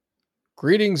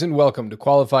Greetings and welcome to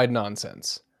Qualified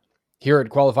Nonsense. Here at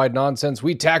Qualified Nonsense,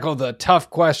 we tackle the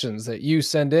tough questions that you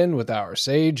send in with our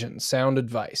sage and sound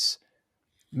advice.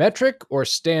 Metric or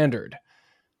standard?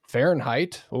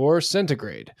 Fahrenheit or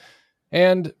centigrade?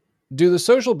 And do the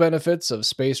social benefits of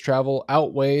space travel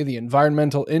outweigh the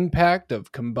environmental impact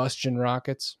of combustion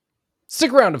rockets?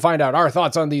 Stick around to find out our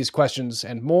thoughts on these questions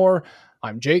and more.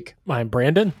 I'm Jake. I'm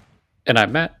Brandon. And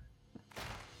I'm Matt.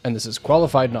 And this is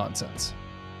Qualified Nonsense.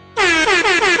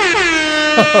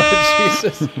 Oh,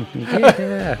 Jesus.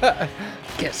 Yeah.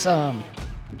 Get some.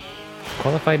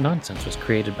 Qualified Nonsense was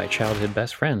created by childhood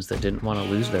best friends that didn't want to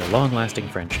lose their long-lasting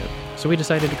friendship. So we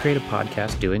decided to create a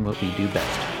podcast doing what we do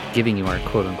best, giving you our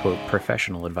quote-unquote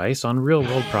professional advice on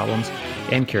real-world problems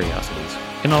and curiosities.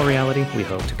 In all reality, we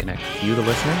hope to connect with you, the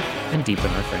listener, and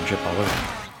deepen our friendship all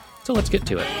around. So let's get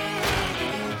to it.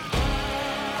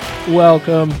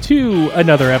 Welcome to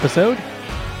another episode.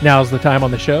 Now's the time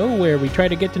on the show where we try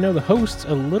to get to know the hosts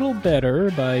a little better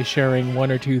by sharing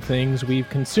one or two things we've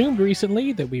consumed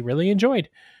recently that we really enjoyed.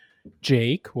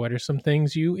 Jake, what are some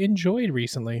things you enjoyed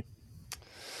recently?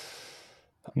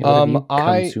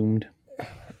 Consumed.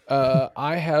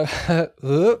 I have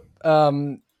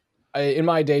in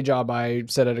my day job, I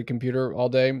sit at a computer all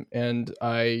day, and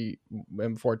I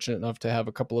am fortunate enough to have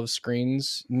a couple of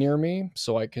screens near me,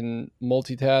 so I can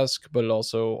multitask. But it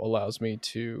also allows me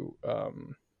to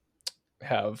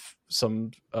have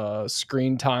some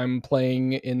screen time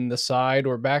playing in the side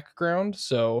or background.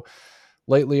 So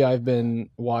lately, I've been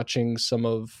watching some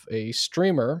of a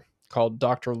streamer called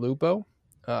Dr. Lupo,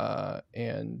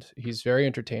 and he's very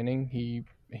entertaining. He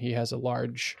has a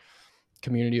large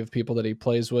community of people that he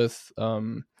plays with,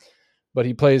 but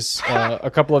he plays a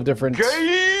couple of different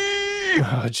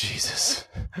oh Jesus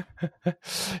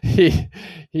he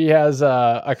has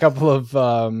a couple of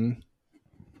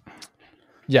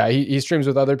he streams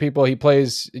with other people. He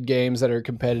plays games that are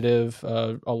competitive.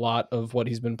 A lot of what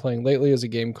he's been playing lately is a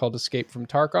game called Escape from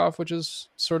Tarkov, which is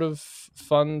sort of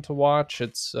fun to watch.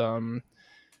 It's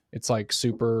like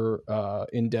super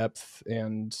in-depth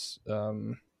and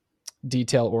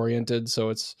detail oriented, so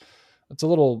it's a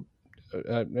little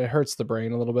it hurts the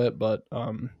brain a little bit, but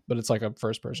it's like a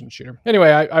first person shooter. Anyway,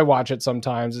 I watch it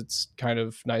sometimes. It's kind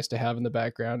of nice to have in the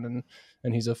background,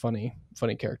 and he's a funny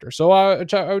character. So I would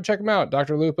check him out.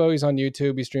 Dr. Lupo, he's on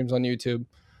YouTube. He streams on YouTube.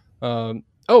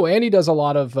 And he does a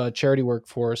lot of charity work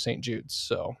for St. Jude's.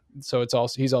 So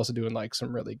he's also doing like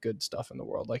some really good stuff in the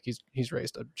world. Like he's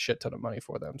raised a shit ton of money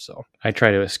for them. So I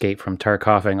try to escape from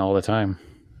Tarkoving all the time.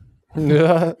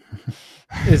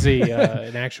 Is he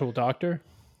an actual doctor?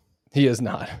 He is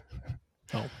not.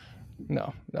 Oh.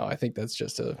 No, I think that's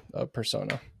just a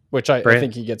persona, which I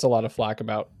think he gets a lot of flack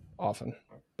about often.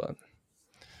 But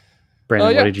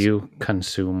Brandon, what did you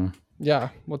consume? Yeah,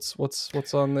 what's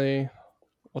on the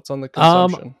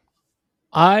consumption?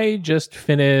 I just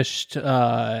finished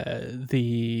there's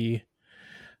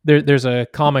a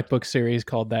comic book series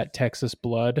called That Texas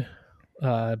Blood,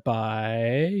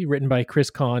 written by Chris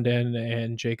Condon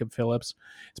and Jacob Phillips.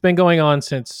 It's been going on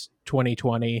since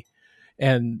 2020,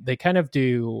 and they kind of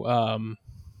do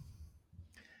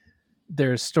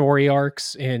there's story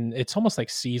arcs it's almost like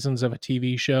seasons of a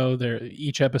TV show.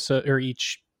 Each episode or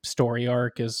each story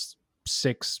arc is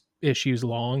 6 issues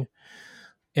long,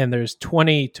 and there's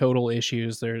 20 total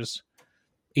issues. There's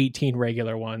 18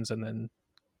 regular ones and then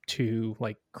 2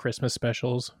 like Christmas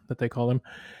specials that they call them.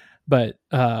 But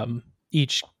so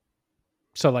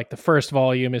like the first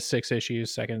volume is 6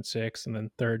 issues, second 6, and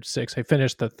then third 6. I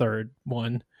finished the third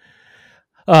one.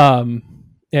 And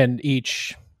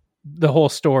the whole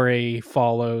story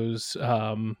follows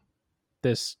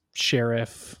this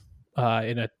sheriff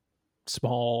in a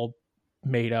small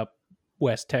made up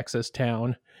West Texas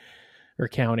town or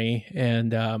county,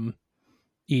 and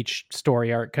each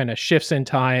story arc kind of shifts in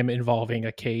time involving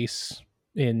a case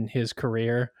in his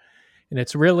career. And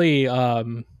it's really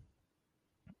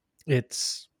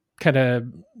it's kind of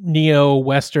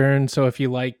neo-Western. So if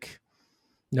you like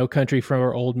No Country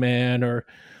for Old Men or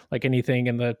like anything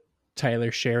in the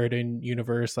Tyler Sheridan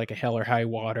universe, like A Hell or High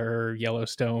Water,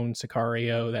 Yellowstone,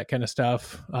 Sicario, that kind of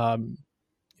stuff,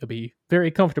 you'll be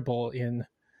very comfortable in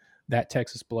That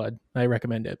Texas Blood. I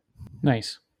recommend it.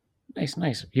 Nice.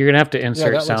 You're going to have to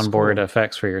insert soundboard cool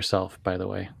effects for yourself, by the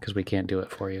way, because we can't do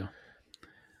it for you.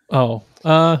 Oh.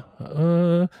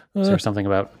 Is there something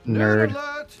about nerd?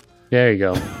 There you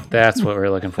go. That's what we're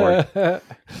looking for.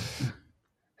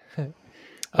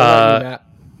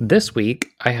 This week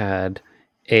I had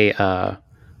a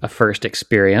first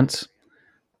experience,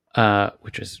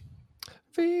 which is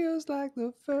feels like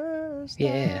the first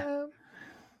time.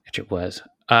 Which it was.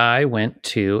 I went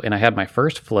to, and I had my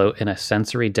first float in a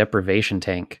sensory deprivation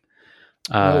tank.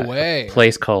 No way. A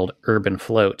place called Urban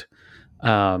Float.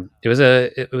 It was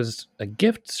a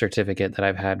gift certificate that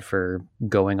I've had for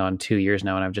going on 2 years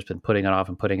now, and I've just been putting it off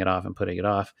and putting it off and putting it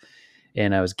off.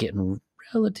 And I was getting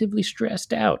relatively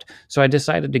stressed out. So I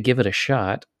decided to give it a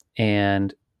shot,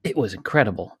 and it was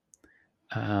incredible.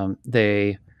 So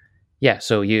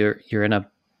you're in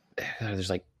there's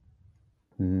like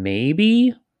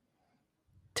maybe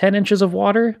 10 inches of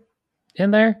water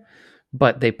in there,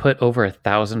 but they put over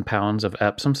 1,000 pounds of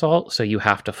Epsom salt. So you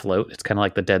have to float. It's kind of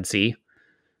like the Dead Sea.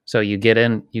 So you get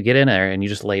in there and you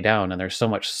just lay down, and there's so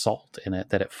much salt in it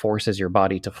that it forces your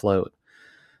body to float.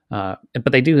 But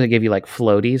they give you like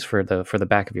floaties for the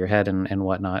back of your head and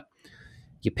whatnot.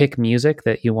 You pick music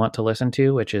that you want to listen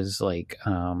to, which is like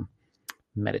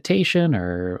meditation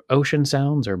or ocean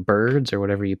sounds or birds or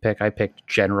whatever you pick. I picked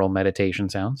general meditation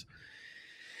sounds.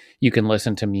 You can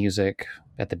listen to music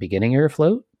at the beginning of your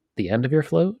float, the end of your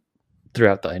float,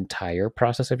 throughout the entire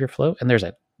process of your float. And there's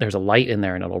a light in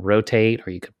there, and it'll rotate,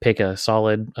 or you could pick a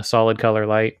solid color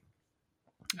light.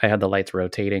 I had the lights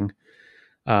rotating.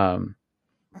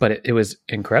 But it was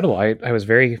incredible. I was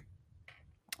very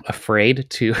afraid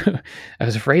to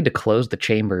close the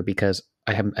chamber because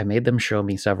I made them show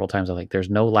me several times. I'm like, there's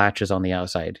no latches on the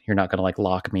outside. You're not going to like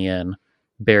lock me in,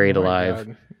 buried alive.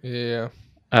 God. Yeah.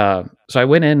 So I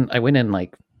went in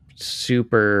like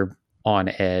super on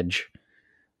edge,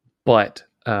 but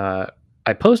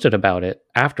I posted about it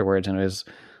afterwards, and it was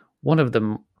one of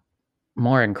the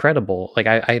more incredible. Like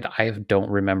I don't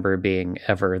remember being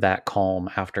ever that calm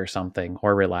after something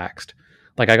or relaxed.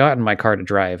 Like I got in my car to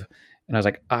drive, and I was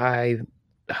like, I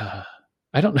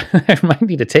don't I might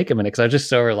need to take a minute, because I was just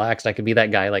so relaxed. I could be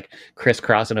that guy like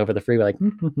crisscrossing over the freeway, like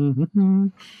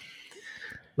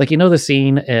like, you know, the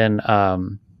scene in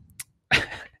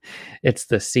it's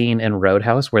the scene in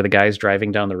Roadhouse where the guy's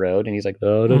driving down the road and he's like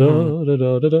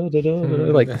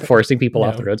like forcing people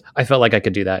off the roads. I felt like I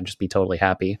could do that and just be totally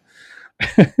happy.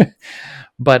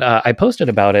 But I posted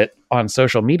about it on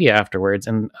social media afterwards,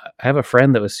 and I have a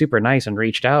friend that was super nice and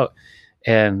reached out,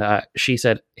 and she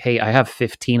said, "Hey, I have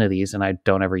 15 of these and I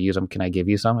don't ever use them. Can I give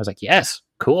you some?" I was like, "Yes,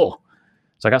 cool."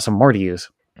 So I got some more to use.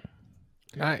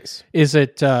 Nice. Is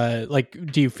it like,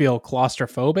 do you feel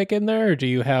claustrophobic in there, or do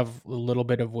you have a little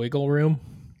bit of wiggle room?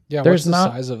 Yeah. What's the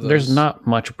size of those? There's not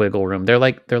much wiggle room. They're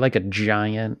like a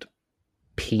giant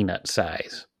peanut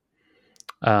size.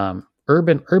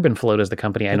 Urban Float is the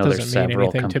company. I know there's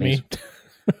several companies. To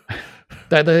me.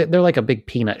 They're like a big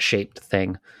peanut shaped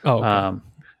thing. Oh, okay.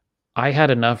 I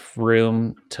had enough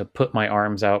room to put my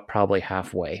arms out probably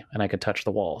halfway, and I could touch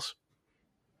the walls.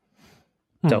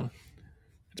 So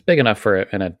it's big enough for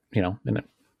an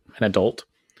adult.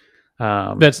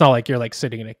 But it's not like you're like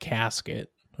sitting in a casket.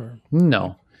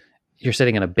 No, you're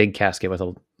sitting in a big casket with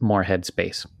more head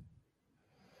space.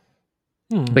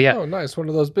 But yeah. Oh, nice. One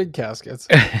of those big caskets.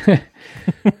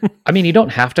 I mean, you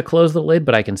don't have to close the lid,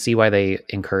 but I can see why they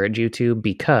encourage you to,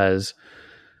 because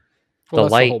Well,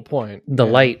 that's the whole point. The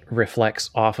light reflects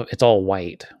off of it's all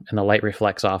white, and the light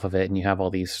reflects off of it, and you have all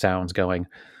these sounds going.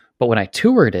 But when I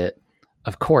toured it,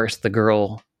 of course, the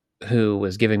girl who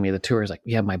was giving me the tour is like,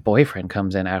 "Yeah, my boyfriend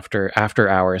comes in after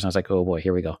hours." And I was like, "Oh boy,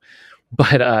 here we go."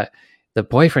 But the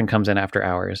boyfriend comes in after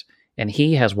hours, and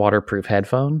he has waterproof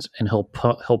headphones, and he'll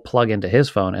plug into his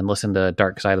phone and listen to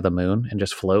Dark Side of the Moon and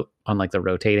just float on like the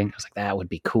rotating. I was like, that would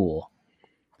be cool.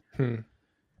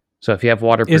 So if you have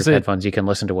waterproof headphones, you can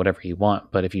listen to whatever you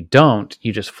want. But if you don't,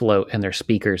 you just float, and there's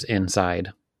speakers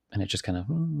inside, and it just kind of.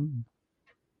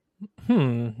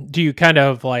 Do you kind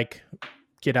of like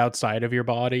get outside of your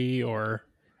body, or?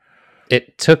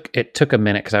 It took a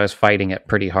minute because I was fighting it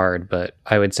pretty hard, but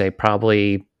I would say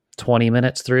probably 20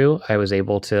 minutes through, I was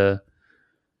able to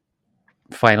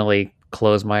finally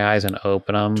close my eyes and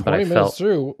open them. 20 but I minutes felt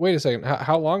through. Wait a second.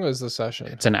 How long is the session?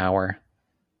 It's an hour.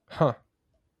 Huh.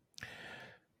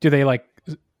 Do they like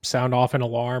sound off an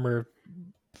alarm or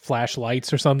flash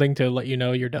lights or something to let you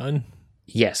know you're done?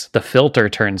 Yes, the filter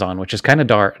turns on, which is kind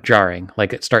of jarring.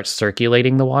 Like it starts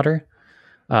circulating the water,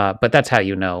 but that's how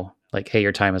you know, like, hey,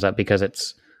 your time is up,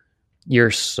 because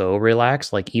you're so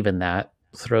relaxed. Like even that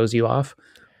throws you off,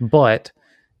 but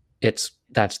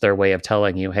that's their way of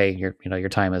telling you, hey, your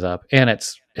time is up, and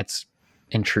it's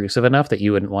intrusive enough that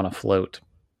you wouldn't want to float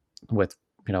with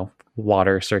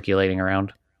water circulating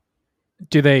around.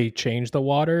 Do they change the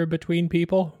water between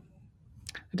people?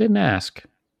 I didn't ask.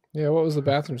 Yeah, what was the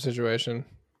bathroom situation?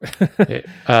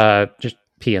 Just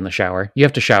pee in the shower. You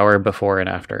have to shower before and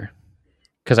after,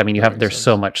 because I mean there's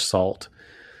so much salt.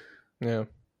 Yeah.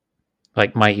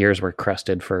 Like my ears were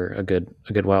crusted for a good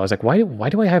while. I was like, why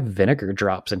do I have vinegar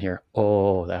drops in here?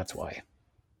 Oh, that's why.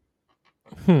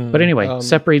 But anyway,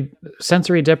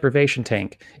 sensory deprivation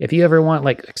tank. If you ever want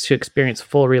like to experience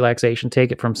full relaxation,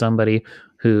 take it from somebody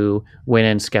who went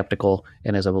in skeptical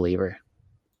and is a believer.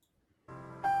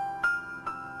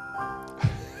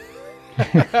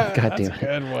 God damn it.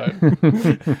 Good one.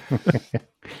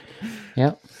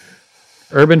 Yep.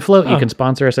 Urban Float, you can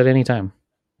sponsor us at any time.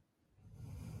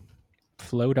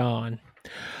 Float on.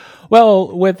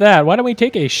 Well, with that, why don't we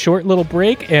take a short little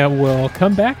break and we'll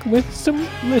come back with some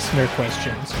listener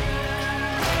questions.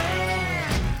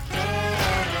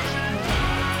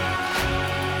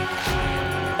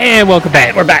 And welcome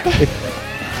back. We're back.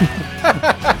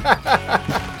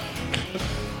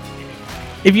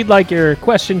 If you'd like your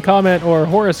question, comment, or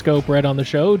horoscope read on the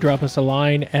show, drop us a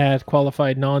line at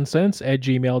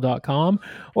qualifiednonsense@gmail.com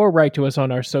or write to us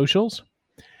on our socials.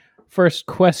 First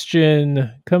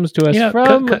question comes to us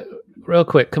from... Real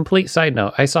quick, complete side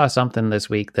note. I saw something this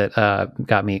week that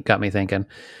got me thinking.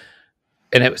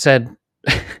 And it said,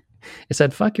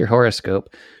 fuck your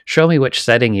horoscope. Show me which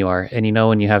setting you are. And you know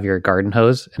when you have your garden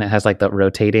hose and it has like the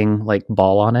rotating like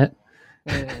ball on it?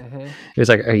 Mm-hmm. It was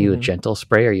like, are you a gentle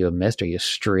spray? Are you a mist? Are you a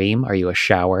stream? Are you a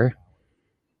shower?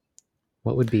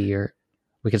 What would be your...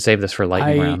 We could save this for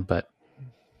lightning round, but...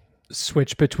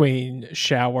 Switch between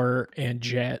shower and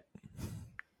jet.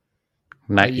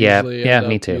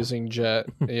 Me too. Using jet,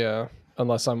 yeah.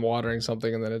 Unless I'm watering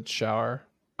something and then it's shower.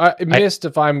 Mist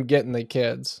if I'm getting the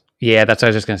kids. Yeah, that's what I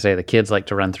was just gonna say. The kids like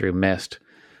to run through mist,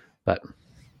 but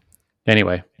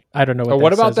anyway, I don't know.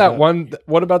 What about that one?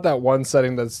 What about that one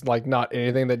setting that's like not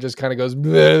anything that just kind of goes,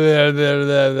 blah, blah, blah,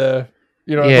 blah, blah.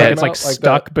 You know? Yeah, it's like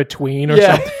stuck that? Between or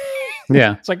something.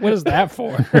 Yeah, it's like, what is that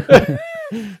for?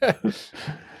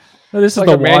 This is like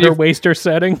the water waster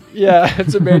setting. Yeah,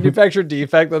 it's a manufactured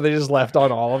defect that they just left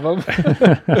on all of them.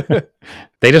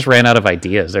 They just ran out of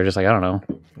ideas. They're just like, I don't know.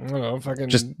 Fucking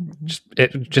just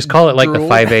call it like drool. The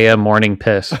 5 a.m. morning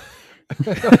piss.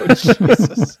 Oh,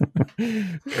 Jesus.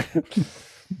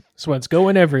 This one's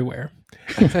going everywhere.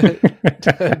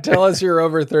 Tell us you're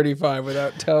over 35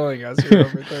 without telling us you're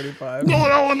over 35.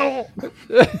 No.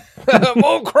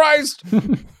 Oh, Christ.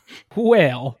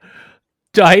 Well,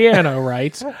 Diana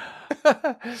writes...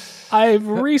 I've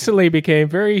recently became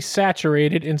very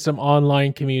saturated in some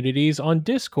online communities on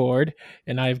Discord,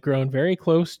 and I've grown very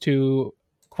close to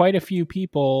quite a few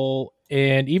people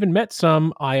and even met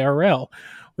some IRL.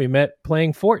 We met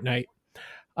playing Fortnite.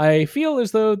 I feel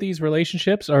as though these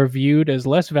relationships are viewed as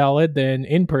less valid than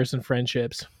in-person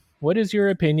friendships. What is your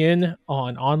opinion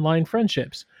on online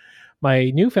friendships? My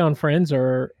newfound friends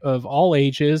are of all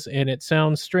ages, and it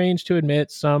sounds strange to admit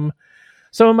some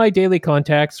of my daily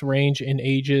contacts range in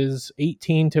ages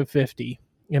 18 to 50.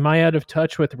 Am I out of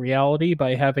touch with reality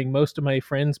by having most of my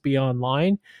friends be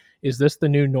online? Is this the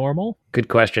new normal? Good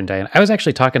question, Diane. I was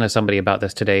actually talking to somebody about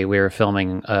this today. We were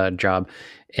filming a job,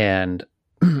 and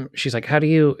she's like, how do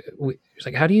you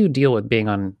deal with being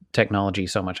on technology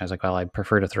so much? I was like, well, I'd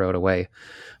prefer to throw it away.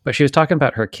 But she was talking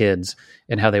about her kids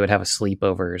and how they would have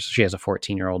sleepovers. She has a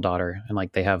 14-year-old daughter, and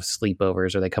like they have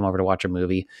sleepovers or they come over to watch a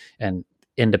movie, and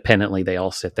independently they all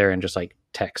sit there and just like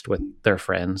text with their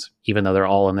friends, even though they're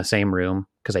all in the same room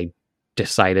because they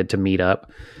decided to meet up,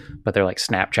 but they're like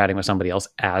Snapchatting with somebody else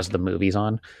as the movie's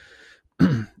on.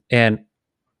 And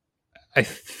I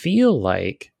feel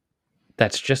like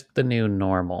that's just the new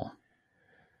normal.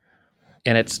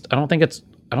 And I don't think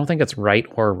it's right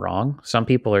or wrong. Some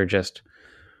people are just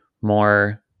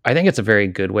more... I think it's a very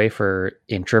good way for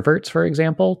introverts, for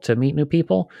example, to meet new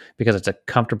people because it's a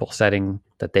comfortable setting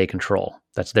that they control.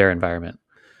 That's their environment.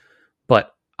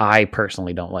 But I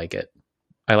personally don't like it.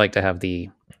 I like to have the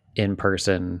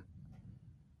in-person,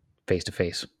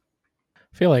 face-to-face.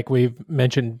 I feel like we've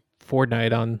mentioned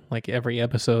Fortnite on like every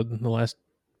episode in the last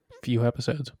few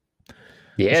episodes.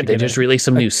 Yeah, they just released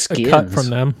some new skins. A cut from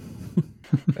them.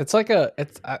 It's like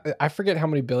I forget how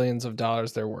many billions of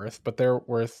dollars they're worth, but they're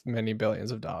worth many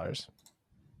billions of dollars.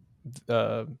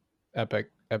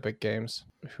 Epic Games,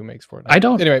 who makes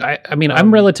Fortnite? Anyway, I mean,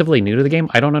 I'm relatively new to the game.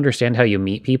 I don't understand how you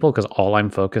meet people because all I'm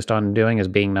focused on doing is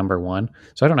being number one.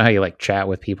 So I don't know how you like chat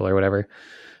with people or whatever.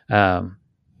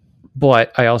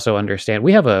 But I also understand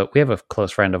we have a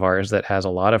close friend of ours that has a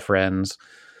lot of friends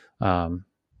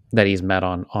that he's met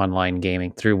on online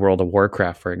gaming through World of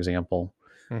Warcraft, for example,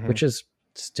 which is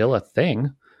still a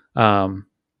thing.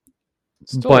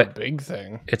 Still a big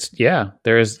thing.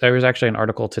 There was actually an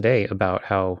article today about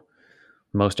how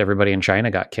most everybody in China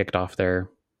got kicked off their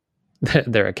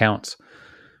accounts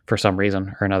for some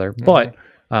reason or another. But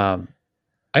I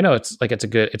know it's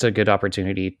a good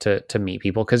opportunity to meet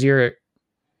people because you're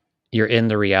you're in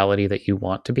the reality that you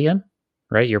want to be in,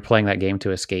 right? You're playing that game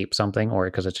to escape something, or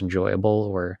because it's enjoyable,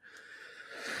 or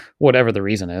whatever the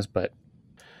reason is. But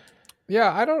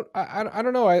yeah, I don't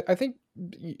know. I think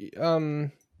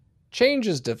change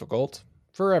is difficult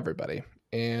for everybody,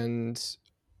 and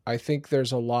I think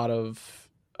there's a lot of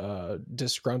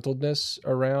disgruntledness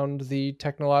around the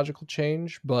technological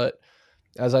change. But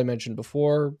as I mentioned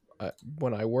before,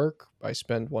 when I work, I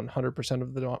spend 100%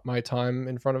 of my time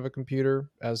in front of a computer,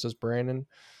 as does Brandon.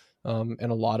 And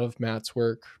a lot of Matt's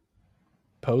work,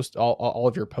 all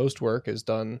of your post work is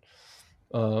done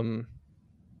on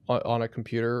a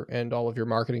computer, and all of your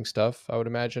marketing stuff, I would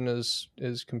imagine, is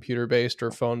computer based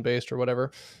or phone based or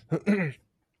whatever. And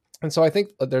so I think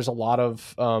there's a lot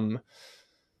of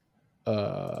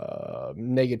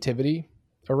negativity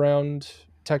around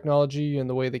technology and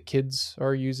the way that kids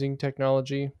are using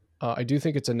technology. I do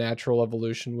think it's a natural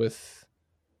evolution with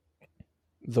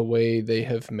the way they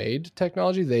have made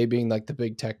technology, they being like the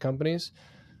big tech companies.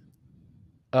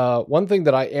 One thing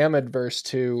that I am adverse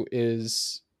to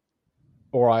is,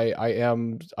 or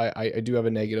I do have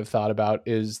a negative thought about,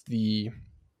 is the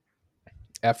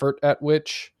effort at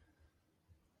which,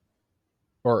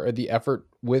 or the effort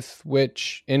with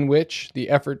which, in which,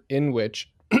 the effort in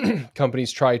which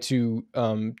companies try to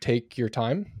take your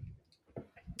time.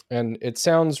 And it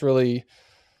sounds really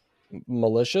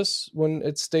malicious when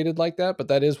it's stated like that, but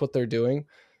that is what they're doing.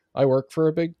 I work for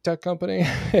a big tech company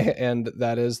and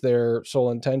that is their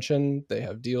sole intention. They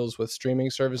have deals with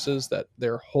streaming services that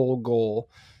their whole goal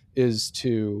is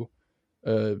to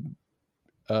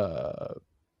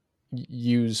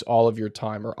use all of your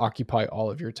time, or occupy all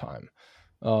of your time.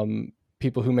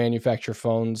 People who manufacture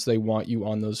phones, they want you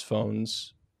on those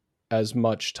phones as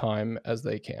much time as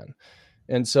they can.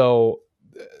 And so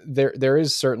there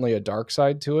is certainly a dark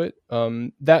side to it.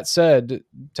 That said,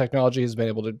 technology has been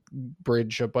able to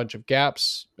bridge a bunch of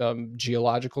gaps,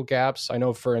 geological gaps. I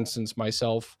know, for instance,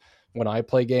 myself, when I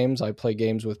play games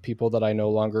with people that I no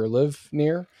longer live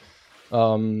near.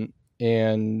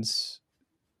 And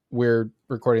we're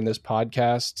recording this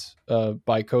podcast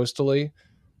bi-coastally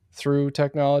through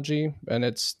technology, and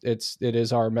it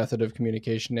is our method of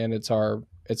communication, and it's our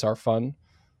fun.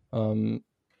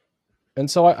 And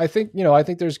so I think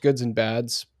there's goods and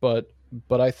bads, but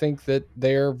I think that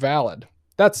they're valid.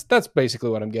 That's basically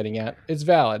what I'm getting at. It's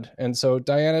valid. And so,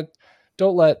 Diana,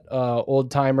 don't let old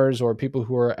timers or people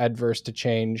who are adverse to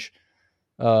change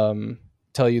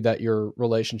tell you that your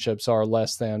relationships are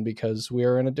less than, because we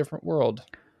are in a different world.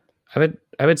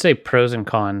 I would say pros and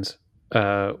cons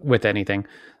with anything.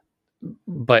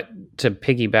 But to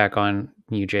piggyback on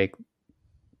you, Jake,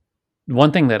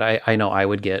 one thing that I know I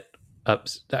would get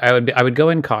I would go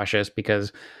in cautious,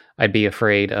 because I'd be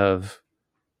afraid of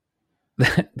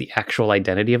the actual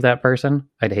identity of that person.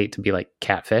 I'd hate to be like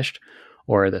catfished,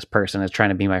 or this person is trying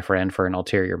to be my friend for an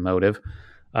ulterior motive.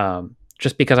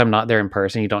 Just because I'm not there in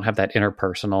person, you don't have that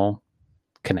interpersonal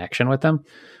connection with them.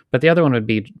 But the other one would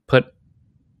be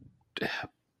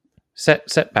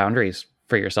set boundaries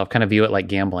for yourself. Kind of view it like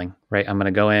gambling, right? I'm going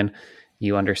to go in.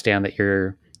 You understand that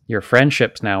your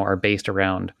friendships now are based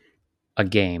around a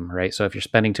game, right? So if you're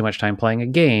spending too much time playing a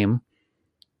game,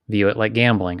 view it like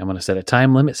gambling. I'm going to set a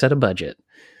time limit, set a budget.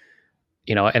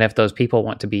 And if those people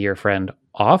want to be your friend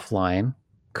offline,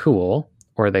 cool.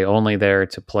 Or are they only there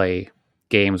to play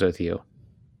games with you?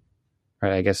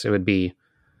 Right? I guess it would be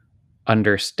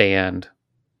understand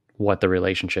what the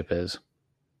relationship is.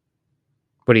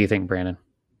 What do you think, Brandon?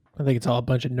 I think it's all a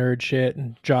bunch of nerd shit,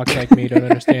 and jocks like me don't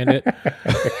understand it.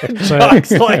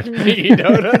 Jocks like me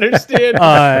don't understand.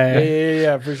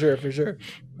 Yeah, for sure.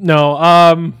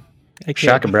 No,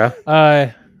 Shocking, bro.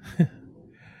 I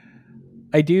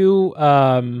do.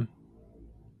 I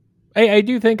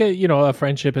do think a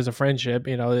friendship is a friendship.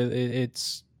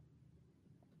 It's,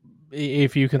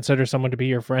 if you consider someone to be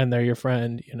your friend, they're your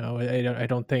friend. I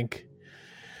don't think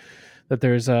that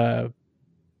there's a.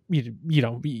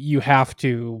 You have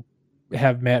to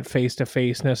have met face to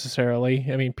face necessarily.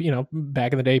 I mean,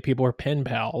 back in the day, people were pen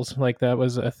pals, like that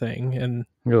was a thing, and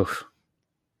oof.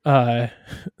 Ancient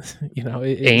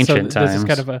times. This is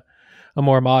kind of a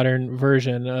more modern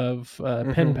version of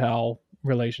pen pal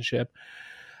relationship.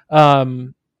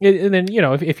 And then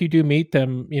if you do meet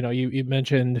them, you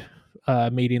mentioned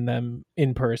meeting them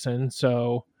in person,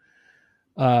 so.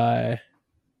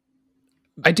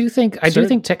 I do think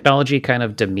technology kind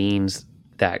of demeans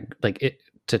that, like, it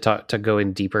to go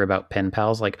in deeper about pen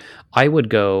pals. Like, I would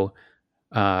go.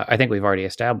 I think we've already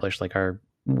established, like,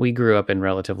 we grew up in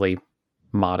relatively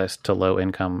modest to low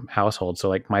income households. So,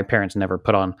 like, my parents never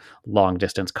put on long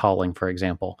distance calling, for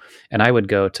example. And I would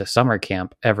go to summer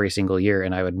camp every single year,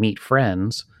 and I would meet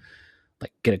friends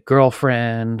like get a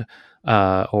girlfriend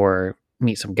or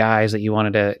meet some guys that you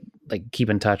wanted to like keep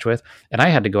in touch with. And I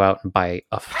had to go out and buy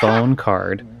a phone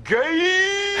card.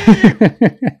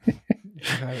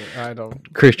 I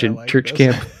don't Christian like church this.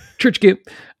 camp.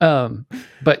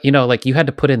 But you know, like you had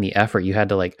to put in the effort. You had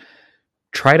to like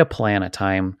try to plan a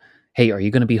time. Hey, are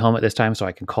you going to be home at this time so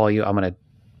I can call you? I'm going to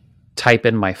type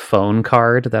in my phone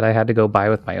card that I had to go buy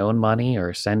with my own money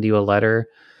or send you a letter.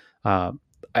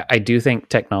 I do think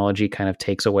technology kind of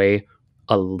takes away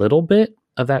a little bit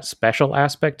of that special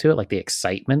aspect to it, like the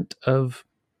excitement of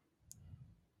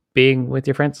being with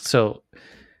your friends. So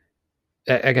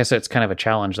I guess it's kind of a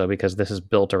challenge though, because this is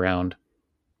built around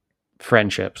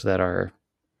friendships that are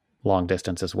long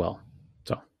distance as well.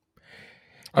 So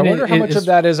I wonder how much of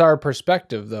that is our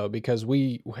perspective though, because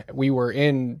we were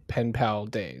in pen pal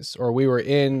days, or we were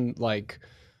in like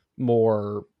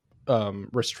more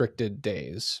restricted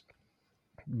days.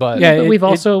 But yeah, but we've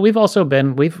been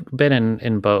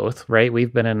in both, right?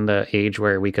 We've been in the age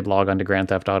where we could log on to Grand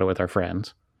Theft Auto with our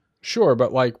friends. Sure,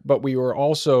 but we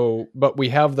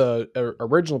have the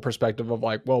original perspective of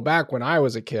like, well, back when I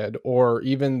was a kid, or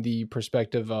even the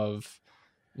perspective of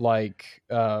like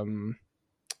the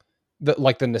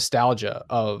nostalgia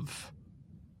of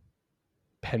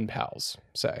pen pals,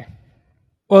 say.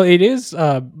 Well, it is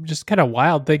just kind of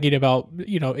wild thinking about,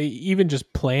 you know, even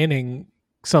just planning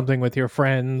something with your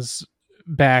friends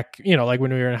back, you know, like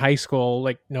when we were in high school,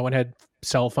 like no one had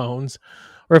cell phones,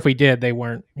 or if we did, they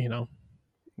weren't, you know,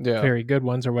 very good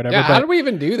ones or whatever. Yeah, but how do we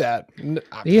even do that?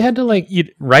 You had to like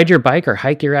ride your bike or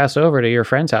hike your ass over to your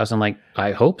friend's house and like,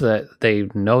 I hope that they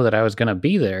know that I was going to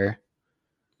be there.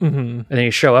 Mm-hmm. And then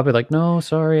you show up and like, no,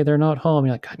 sorry, they're not home.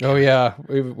 You're like, God damn oh it. yeah,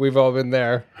 we've all been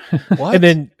there. What? And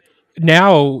then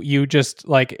now you just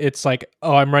like, it's like,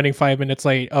 oh, I'm running 5 minutes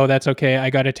late. Oh, that's okay.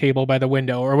 I got a table by the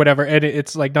window or whatever. And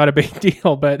it's like not a big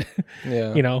deal, but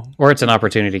yeah, you know, Or it's an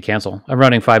opportunity to cancel. I'm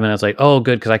running 5 minutes late. Oh,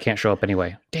 good, because I can't show up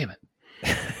anyway. Damn it.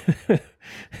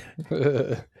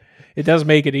 it does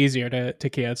make it easier to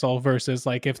cancel versus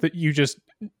like if you just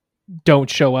don't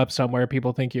show up somewhere,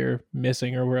 people think you're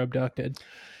missing or were abducted.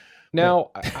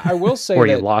 Now, I will say Or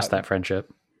that you lost that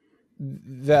friendship.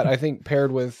 that I think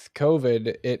paired with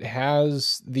COVID, it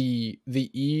has the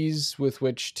ease with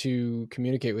which to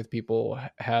communicate with people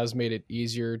has made it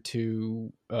easier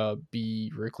to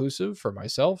be reclusive for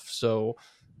myself. So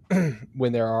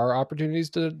when there are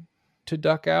opportunities to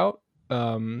duck out,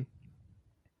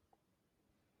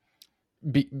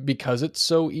 because it's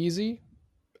so easy,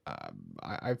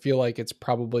 I feel like it's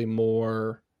probably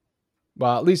more,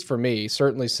 well, at least for me,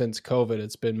 certainly since COVID,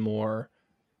 it's been more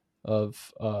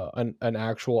of an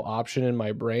actual option in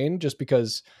my brain, just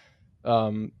because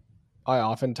I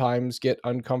oftentimes get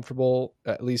uncomfortable,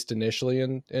 at least initially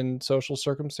in social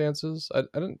circumstances. I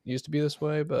didn't used to be this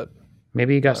way, but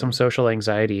Maybe you got some social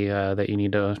anxiety that you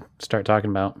need to start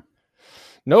talking about.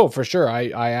 no, for sure.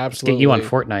 I absolutely Get you on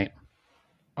Fortnite.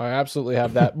 I absolutely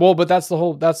have that. Well, but that's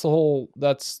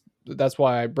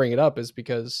why I bring it up, is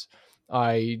because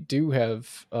I do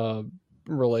have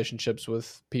relationships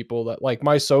with people that like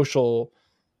my social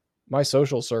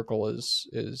circle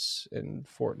is in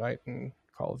Fortnite and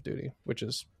Call of Duty, which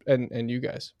is and you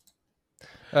guys.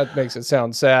 That makes it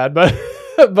sound sad, but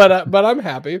but I'm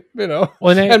happy, you know.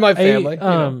 Well, and my family.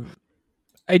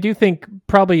 I do think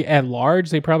probably at large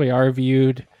they probably are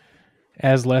viewed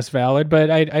as less valid,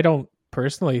 but I don't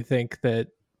personally think that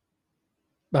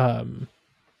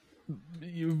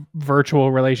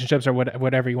virtual relationships or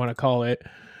whatever you want to call it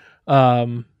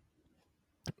are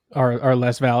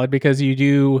less valid, because you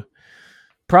do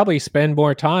probably spend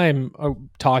more time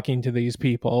talking to these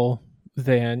people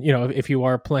than, you know, if you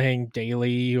are playing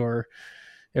daily or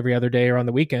every other day or on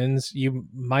the weekends, you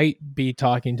might be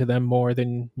talking to them more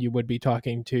than you would be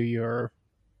talking to your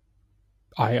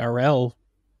IRL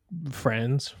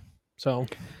friends. So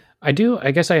I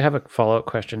guess I have a follow-up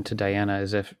question to Diana,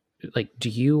 is if like,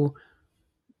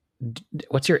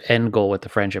 what's your end goal with the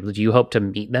friendship? Do you hope to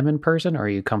meet them in person, or are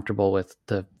you comfortable with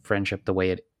the friendship the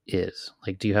way it is?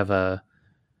 Like, do you have what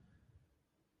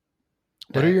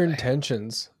are your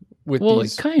intentions with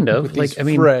these? Kind of with like, these I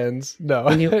mean, friends. No.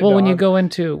 when you No, when you go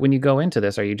into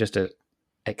this, are you just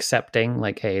accepting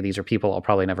like, hey, these are people I'll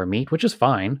probably never meet, which is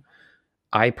fine.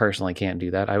 I personally can't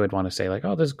do that. I would want to say like,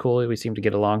 oh, this is cool. We seem to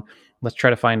get along. Let's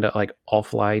try to find out, like, I'll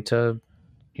fly to,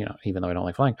 you know, even though I don't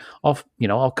like flying,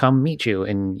 I'll come meet you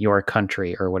in your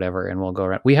country or whatever, and we'll go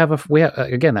around. We have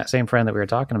again, that same friend that we were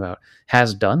talking about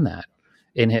has done that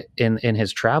in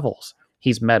his travels.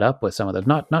 He's met up with some of them,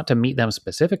 not to meet them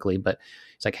specifically, but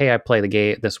it's like, hey, I play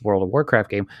this World of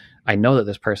Warcraft game. I know that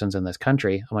this person's in this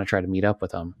country. I'm going to try to meet up with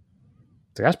them.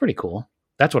 So that's pretty cool.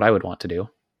 That's what I would want to do.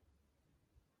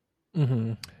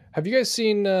 Mm-hmm. Have you guys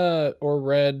seen or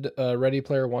read Ready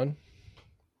Player One?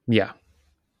 Yeah.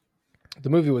 The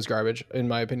movie was garbage, in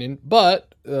my opinion,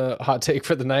 but hot take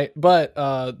for the night. But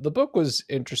the book was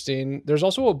interesting. There's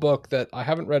also a book that I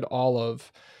haven't read all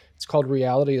of. It's called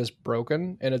Reality is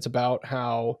Broken, and it's about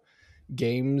how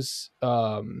games,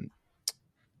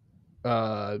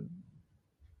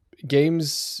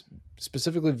 games,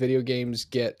 specifically video games,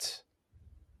 get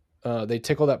they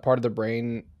tickle that part of the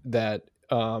brain that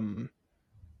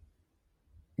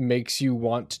makes you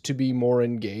want to be more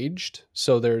engaged.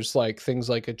 So there's like things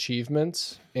like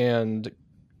achievements and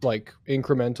like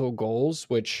incremental goals,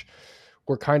 which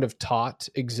we're kind of taught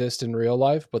exist in real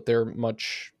life, but they're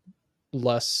much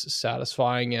less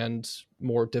satisfying and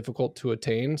more difficult to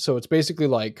attain. So it's basically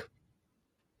like,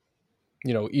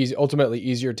 you know, ultimately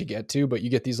easier to get to, but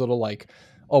you get these little like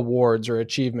awards or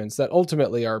achievements that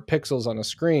ultimately are pixels on a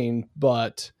screen,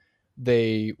 but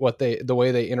the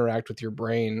way they interact with your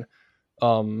brain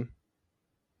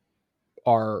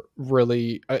are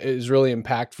really is really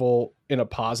impactful in a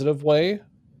positive way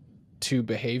to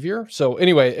behavior. So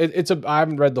anyway, I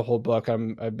haven't read the whole book.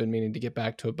 I've been meaning to get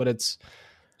back to it, but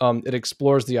it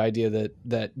explores the idea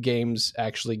that games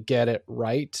actually get it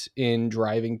right in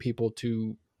driving people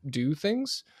to do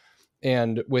things,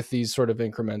 and with these sort of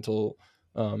incremental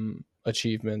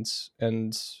achievements.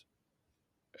 And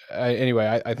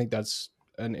I think that's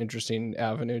an interesting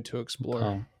avenue to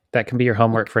explore. That can be your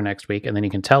homework for next week, and then you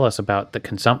can tell us about the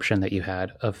consumption that you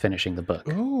had of finishing the book.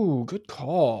 Ooh, good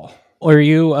call. Are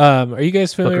you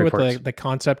guys familiar with the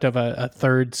concept of a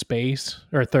third space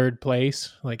or third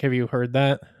place? Like, have you heard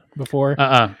that before?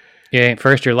 You ain't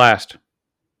first, you're last.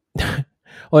 Well,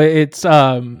 it's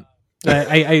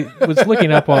I was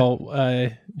looking up while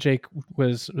Jake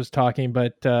was talking,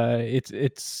 but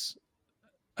it's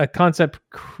a concept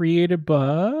created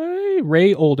by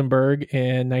Ray Oldenburg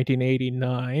in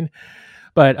 1989.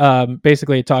 But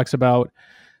basically, it talks about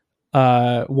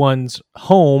one's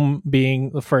home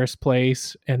being the first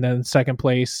place, and then second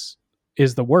place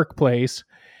is the workplace,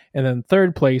 and then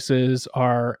third places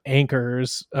are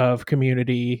anchors of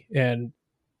community, and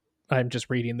I'm just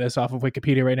reading this off of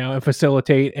Wikipedia right now, and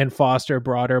facilitate and foster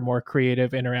broader, more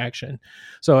creative interaction.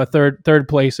 So a third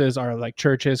places are like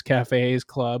churches, cafes,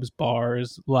 clubs,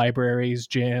 bars, libraries,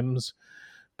 gyms,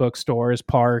 bookstores,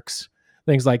 parks,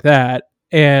 things like that.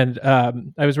 And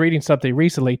I was reading something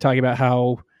recently talking about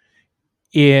how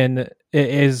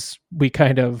as we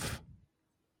kind of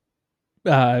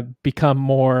become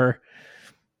more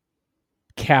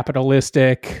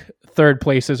capitalistic, third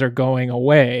places are going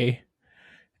away,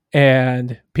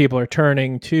 and people are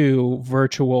turning to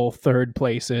virtual third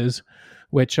places,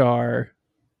 which are,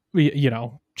 you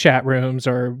know, chat rooms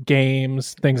or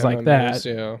games, things like that.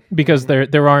 Yeah. Because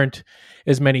there aren't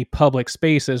as many public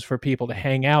spaces for people to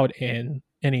hang out in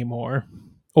anymore.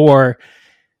 Or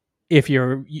if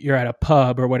you're at a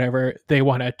pub or whatever, they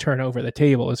want to turn over the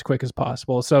table as quick as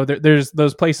possible. So there's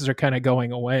those places are kind of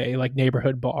going away, like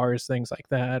neighborhood bars, things like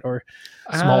that, or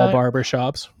small barber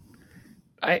shops.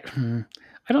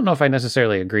 I don't know if I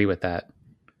necessarily agree with that,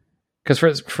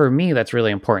 because for me that's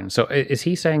really important. So is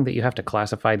he saying that you have to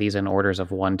classify these in orders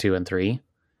of 1, 2, and 3,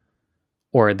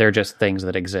 or they're just things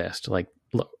that exist? Like,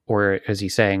 or is he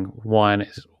saying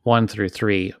 1 through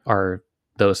 3 are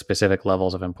those specific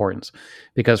levels of importance?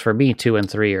 Because for me, 2 and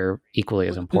 3 are equally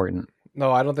as important.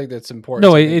 No, I don't think that's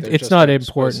important. No, it's not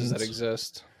important that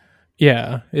exist.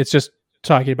 Yeah, it's just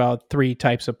talking about 3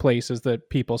 types of places that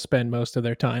people spend most of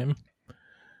their time.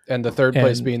 And the third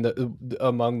place being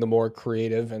among the more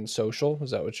creative and social.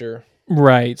 Is that what you're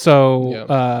right? So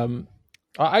yeah.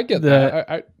 I get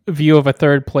that. View of a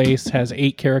third place has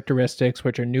 8 characteristics,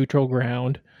 which are neutral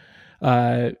ground.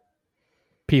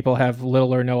 People have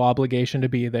little or no obligation to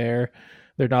be there.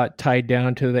 They're not tied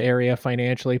down to the area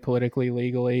financially, politically,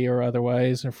 legally, or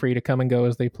otherwise, and free to come and go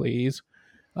as they please.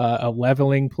 A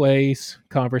leveling place,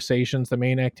 conversations, the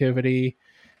main activity.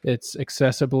 It's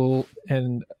accessible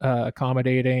and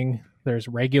accommodating. There's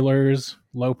regulars,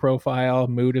 low profile,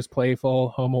 mood is playful,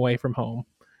 home away from home.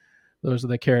 Those are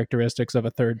the characteristics of a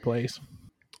third place.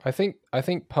 I think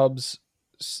pubs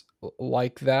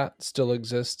like that still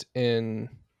exist in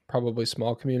probably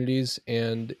small communities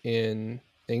and in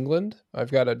England. I've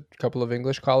got a couple of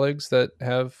English colleagues that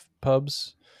have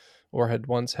pubs or had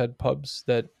once had pubs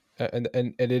that, and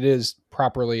it is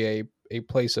properly a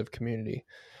place of community.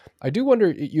 I do wonder,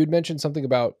 you'd mentioned something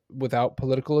about without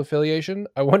political affiliation.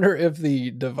 I wonder if the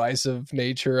divisive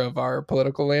nature of our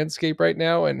political landscape right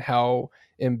now and how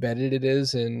embedded it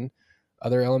is in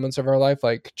other elements of our life,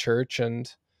 like church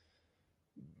and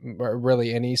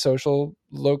really any social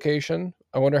location,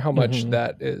 I wonder how much Mhm.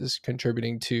 that is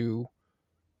contributing to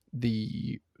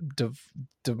the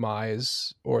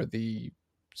demise or the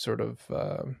sort of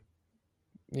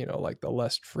like the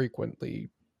less frequently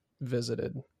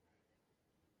visited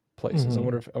places.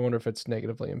 Mhm. I wonder if it's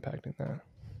negatively impacting that.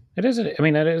 It is. I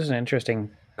mean, that is an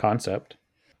interesting concept.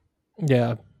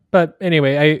 Yeah, but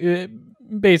anyway, I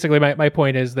basically my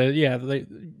point is that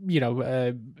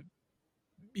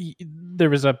there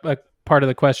was a part of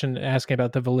the question asking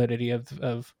about the validity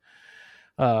of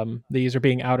the user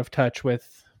being out of touch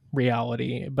with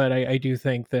reality, but I do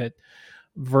think that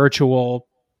virtual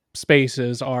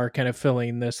spaces are kind of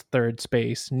filling this third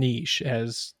space niche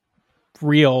as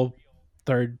real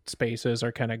third spaces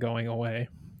are kind of going away.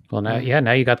 Well, now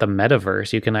you got the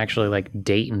metaverse. You can actually like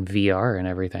date in VR and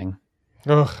everything.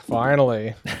 Ugh,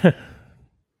 finally.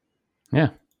 Yeah.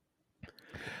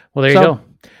 Well, there you go.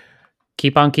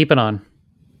 Keep on keeping on.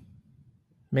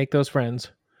 Make those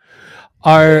friends.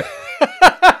 Are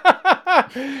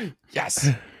yes.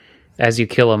 As you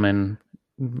kill them in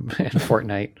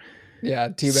Fortnite. Yeah,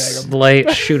 teabag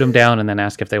them. Shoot them down and then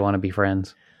ask if they want to be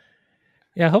friends.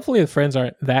 Yeah, hopefully the friends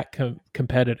aren't that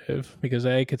competitive, because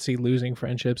I could see losing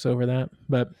friendships over that.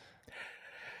 But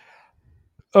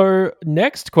our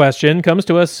next question comes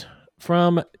to us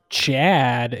from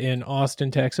Chad in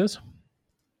Austin, Texas.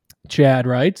 Chad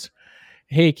writes,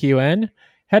 "Hey QN,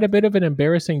 had a bit of an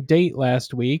embarrassing date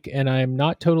last week and I'm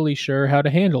not totally sure how to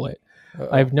handle it. Uh-oh.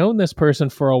 I've known this person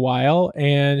for a while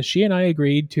and she and I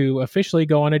agreed to officially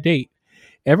go on a date.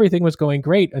 Everything was going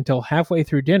great until halfway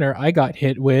through dinner I got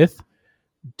hit with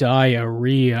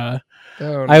diarrhea.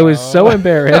 Oh, I was so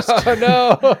embarrassed. Oh,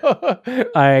 no.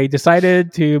 I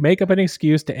decided to make up an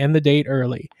excuse to end the date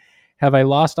early. Have I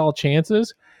lost all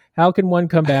chances? How can one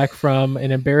come back from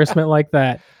an embarrassment like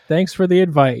that? Thanks for the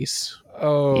advice."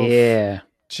 Oh, yeah.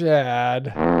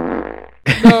 Chad.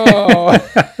 No.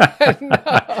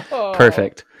 No.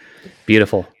 Perfect.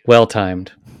 Beautiful. Well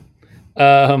timed.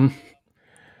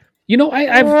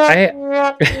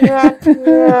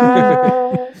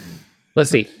 Let's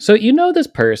see. So this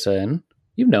person,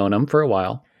 you've known them for a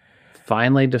while,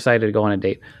 finally decided to go on a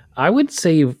date. I wouldn't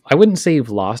say you've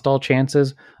lost all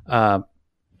chances, but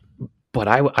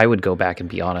I would go back and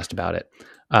be honest about it.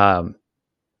 I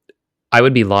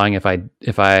would be lying if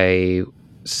I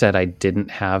said I didn't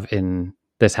have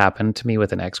this happened to me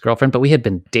with an ex-girlfriend, but we had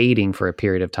been dating for a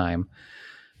period of time.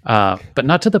 But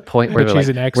not to the point where she's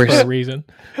an ex for a reason.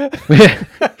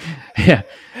 Yeah,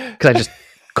 because I just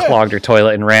clogged her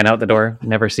toilet and ran out the door.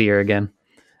 Never see her again.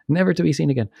 Never to be seen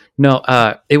again. No,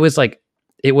 it was like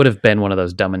it would have been one of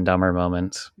those Dumb and Dumber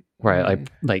moments where I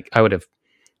would have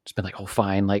just been like, "Oh,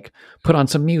 fine, like put on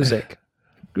some music,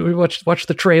 watch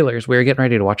the trailers." We were getting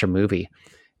ready to watch a movie,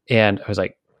 and I was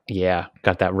like, "Yeah,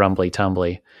 got that rumbly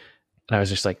tumbly," and I was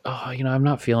just like, "Oh, I'm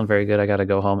not feeling very good. I got to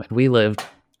go home." And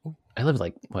I lived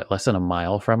like less than a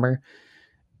mile from her,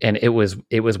 and it was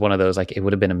one of those, like, it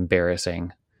would have been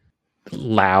embarrassing,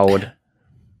 loud,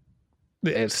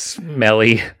 it's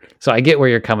smelly. So I get where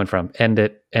you're coming from. End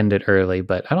it early,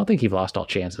 but I don't think you've lost all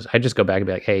chances. I just go back and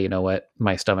be like, "Hey, you know what?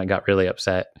 My stomach got really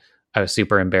upset. I was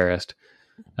super embarrassed.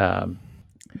 Want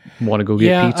to go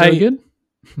get pizza again?"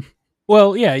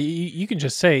 Well, yeah, you can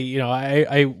just say,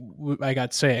 I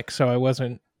got sick, so I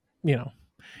wasn't,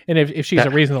 and if she's a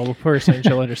reasonable person,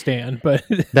 she'll understand. But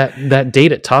that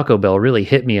date at Taco Bell really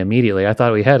hit me immediately. I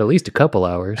thought we had at least a couple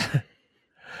hours.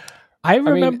 I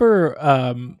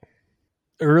remember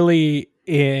early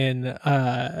in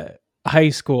high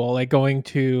school, like going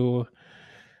to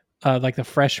like the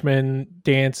freshman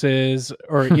dances,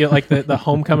 or like the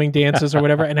homecoming dances or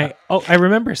whatever. And I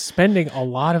remember spending a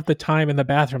lot of the time in the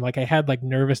bathroom. Like I had like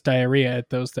nervous diarrhea at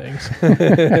those things,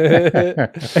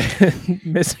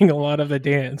 missing a lot of the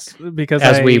dance because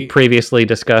as we previously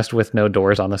discussed, with no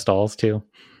doors on the stalls too.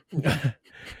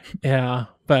 Yeah,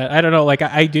 but I don't know. Like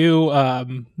I do,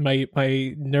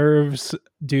 my nerves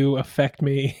do affect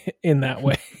me in that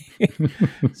way.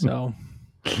 So.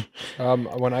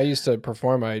 When I used to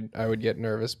perform, I would get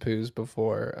nervous poos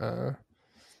before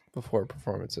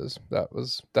performances. That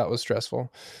was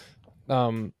stressful.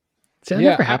 See, that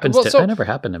never happens that never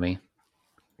happened to me.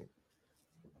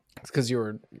 It's because you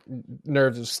were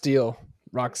nerves of steel,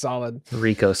 rock solid.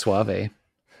 Rico Suave.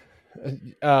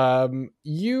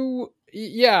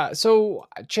 So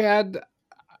Chad,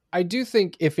 I do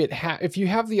think if you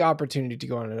have the opportunity to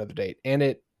go on another date and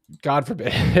it, God forbid,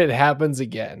 it happens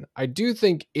again, I do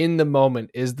think in the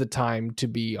moment is the time to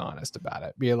be honest about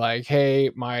it. Be like, "Hey,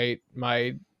 my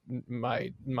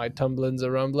tumbling's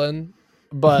a rumbling,"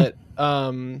 but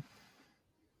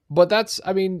that's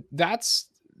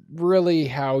really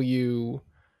how you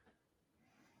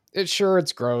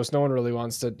it's gross. No one really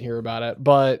wants to hear about it,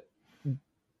 but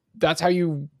that's how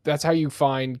you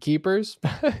find keepers.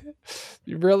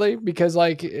 Really, because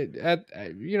like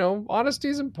honesty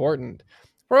is important.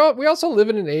 We also live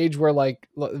in an age where like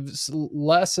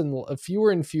less and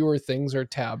fewer things are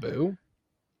taboo.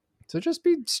 So just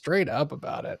be straight up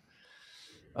about it.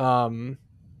 But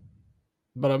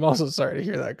I'm also sorry to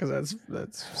hear that, because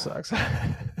that sucks.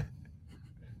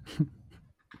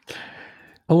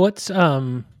 What's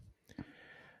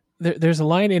there's a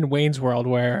line in Wayne's World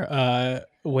where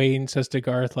Wayne says to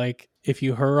Garth, like, if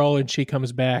you hurl and she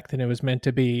comes back, then it was meant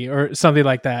to be, or something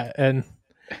like that. And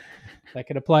that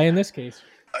could apply in this case.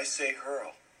 I say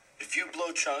hurl. If you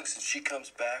blow chunks and she comes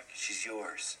back, she's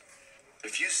yours.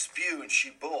 If you spew and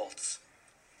she bolts,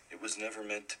 it was never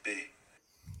meant to be.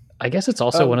 I guess it's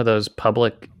also one of those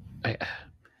public...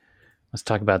 let's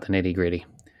talk about the nitty gritty.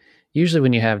 Usually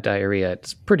when you have diarrhea,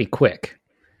 it's pretty quick,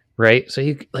 right? So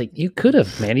you could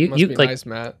have, man. You like, nice,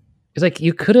 Matt. It's like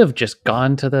you could have just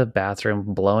gone to the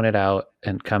bathroom, blown it out,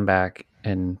 and come back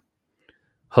and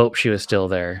hope she was still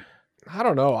there. I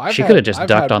don't know. She could have just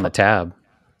ducked on the tab.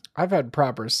 I've had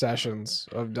proper sessions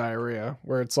of diarrhea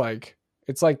where it's like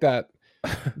that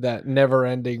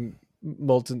never-ending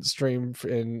molten stream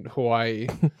in Hawaii.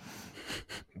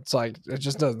 It's like it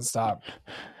just doesn't stop.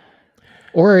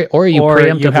 Or you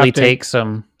preemptively take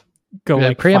some. Go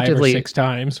like preemptively 5 or 6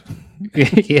 times.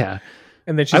 Yeah.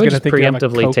 And then she's going to think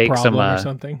preemptively you have a take some or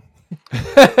something.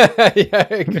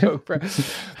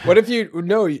 What if you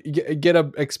get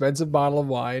an expensive bottle of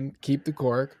wine, keep the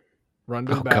cork, run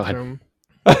to the bathroom.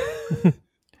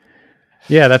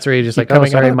 Yeah, that's where you just like, oh,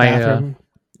 sorry,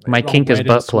 my kink is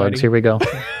butt plugs. Here we go.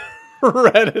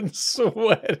 Red and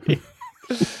sweaty.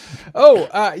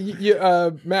 Matt,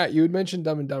 you had mentioned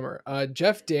Dumb and Dumber.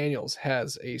 Jeff Daniels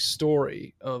has a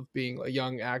story of being a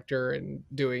young actor and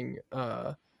doing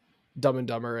Dumb and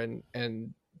Dumber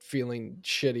and feeling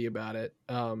shitty about it,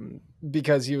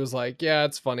 because he was like, yeah,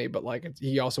 it's funny, but like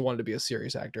he also wanted to be a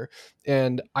serious actor.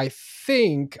 And I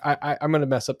think I'm gonna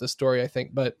mess up the story, I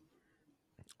think, but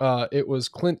it was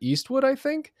Clint Eastwood, I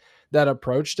think, that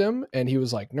approached him, and he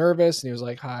was like nervous, and he was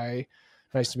like, hi,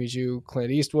 nice to meet you,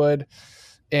 Clint Eastwood.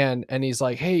 And he's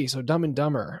like, hey, so Dumb and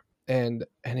Dumber. And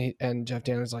Jeff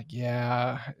Daniels was like,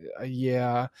 yeah.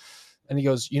 And he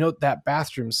goes, that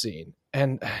bathroom scene.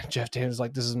 And Jeff Daniels was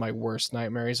like, this is my worst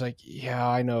nightmare. He's like, yeah,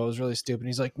 I know, it was really stupid.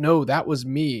 He's like, no, that was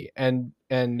me. And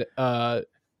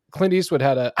Clint Eastwood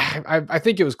had I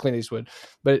think it was Clint Eastwood,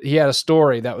 but he had a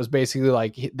story that was basically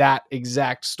like that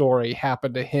exact story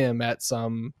happened to him at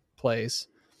some place.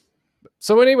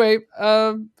 So anyway,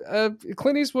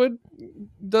 Clint Eastwood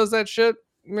does that shit,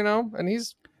 and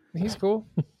he's cool.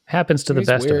 Happens to the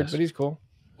best weird, of us. But he's cool.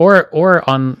 Or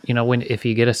on, if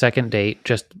you get a second date,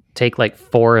 just take like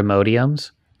 4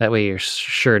 Imodiums. That way you're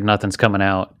sure nothing's coming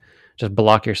out. Just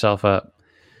block yourself up.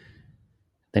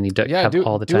 Then you have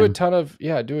all the time. Do a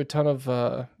ton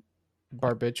of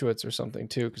barbiturates or something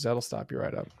too, because that'll stop you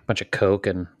right up. Bunch of coke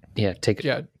and take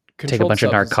a bunch substances.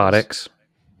 of narcotics.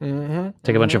 Mm-hmm.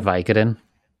 Take a bunch of Vicodin.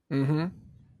 Mm-hmm.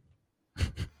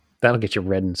 That'll get you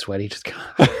red and sweaty. Just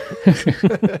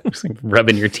like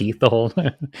rubbing your teeth the whole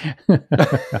time.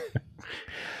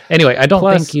 Anyway, I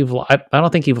don't think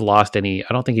you've lost any. I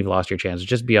don't think you've lost your chances.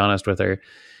 Just be honest with her,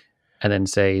 and then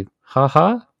say,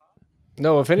 "Ha."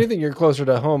 No, if anything, you're closer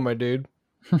to home, my dude.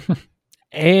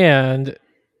 And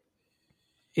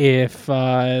if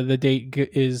the date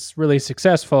is really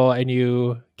successful and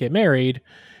you get married,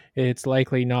 it's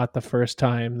likely not the first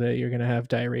time that you're going to have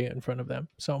diarrhea in front of them.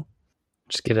 So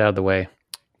just get it out of the way.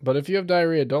 But if you have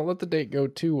diarrhea, don't let the date go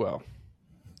too well.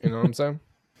 You know what I'm saying?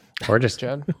 Or just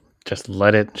Chad? Just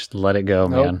let it go,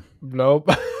 man. Nope.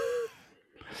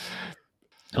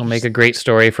 It'll make a great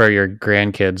story for your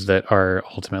grandkids that are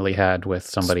ultimately had with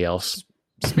somebody else.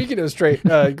 Speaking of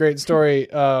great story,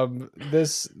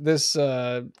 this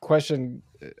question,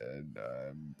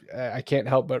 I can't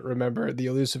help but remember the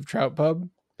Elusive Trout Pub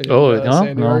in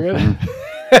Sandy, Oregon.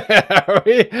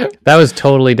 That was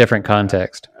totally different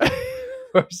context.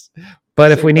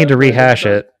 But if we need to rehash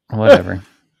it, whatever.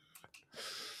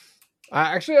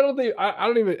 I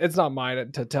don't even. It's not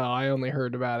mine to tell. I only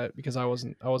heard about it because I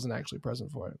wasn't actually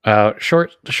present for it. The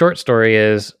short story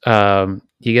is,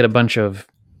 you get a bunch of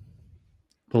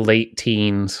late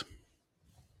teens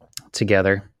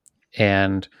together,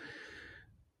 and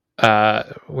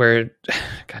we're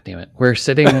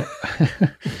sitting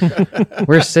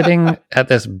at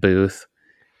this booth,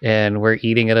 and we're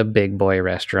eating at a big boy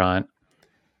restaurant.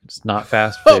 It's not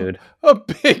fast food. A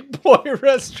big boy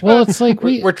restaurant. Well, it's like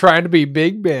we're trying to be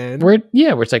big man.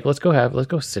 It's like let's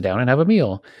go sit down and have a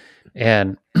meal.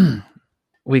 And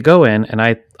we go in, and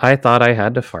I thought I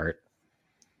had to fart,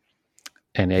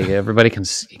 and everybody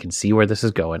you can see where this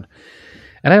is going.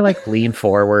 And I like lean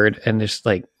forward, and just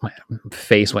like my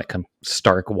face went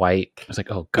stark white. I was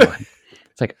like, oh god,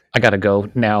 it's like I gotta go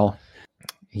now.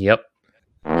 Yep.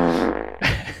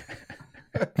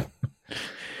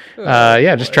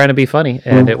 Yeah, just trying to be funny,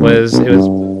 and it was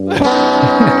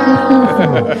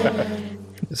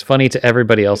it's funny to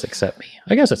everybody else except me.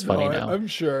 I guess it's funny now. I'm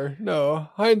sure. No,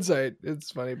 hindsight,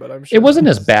 it's funny, but I'm sure It wasn't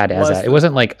as bad as that. It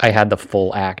wasn't like I had the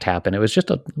full act happen. It was just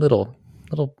a little.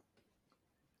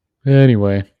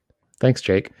 Anyway, thanks,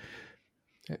 Jake.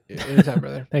 Anytime,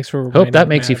 brother. Thanks for. Hope that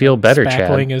makes you feel better, Chad.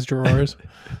 Spackling his drawers.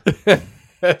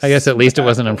 I guess at least it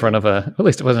wasn't in front of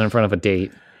a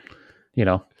date. You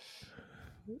know.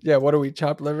 Yeah, what are we,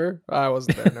 chopped liver? I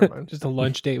wasn't there, never mind. Just a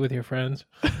lunch date with your friends.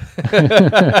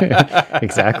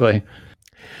 Exactly.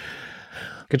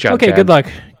 Good job, Okay, Chad. good luck.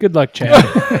 Good luck, Chad.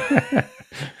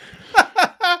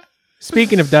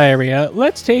 Speaking of diarrhea,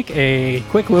 let's take a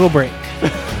quick little break.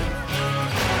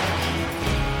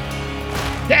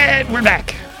 And we're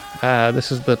back.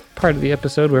 This is the part of the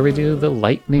episode where we do the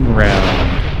lightning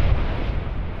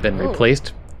round. Been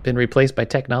replaced by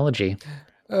technology.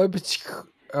 Oh,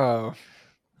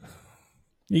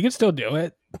 You can still do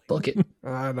it. Book it.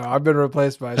 I know. I've been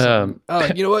replaced by some.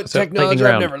 You know what? so Technology, lightning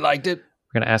I've round. never liked it.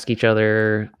 We're gonna ask each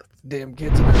other. Damn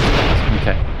kids. And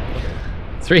everything.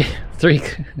 Okay.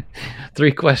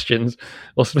 Three questions.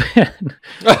 We'll spend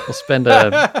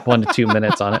 1 to 2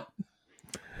 minutes on it.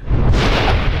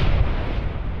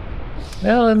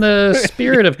 Well, in the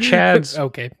spirit of Chad's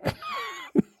Okay.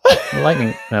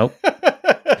 lightning. Nope.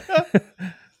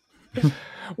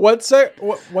 What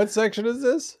section is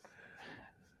this?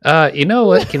 You know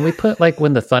what? Can we put like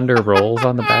when the thunder rolls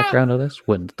on the background of this?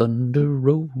 When the thunder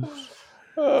rolls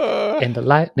and the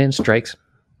lightning strikes.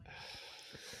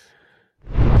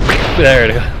 There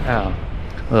it is. Oh,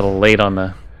 a little late on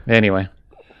the. Anyway.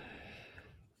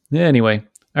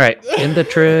 All right. In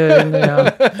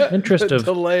the interest of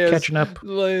catching up,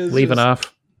 leaving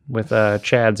off with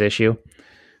Chad's issue,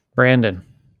 Brandon,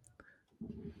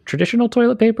 traditional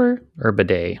toilet paper or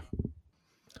bidet?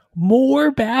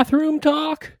 More bathroom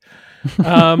talk?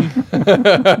 I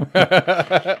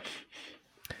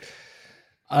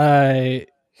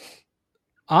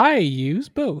use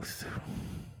both.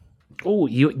 Oh,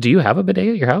 do you have a bidet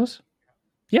at your house?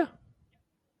 Yeah.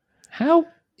 How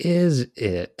is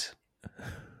it?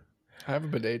 I have a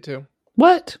bidet too.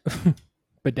 What?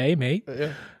 Bidet, mate.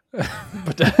 Yeah.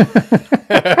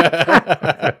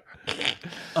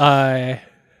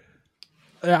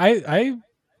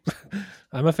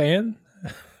 I'm a fan.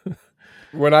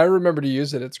 When I remember to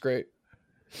use it, it's great.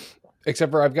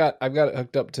 Except for I've got it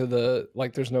hooked up to the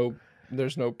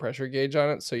there's no pressure gauge on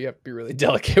it, so you have to be really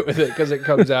delicate with it because it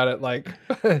comes out at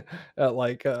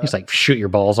Just like shoot your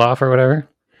balls off or whatever.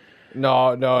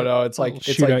 No. It's like it's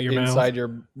Shoot like out your inside mouth.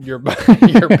 your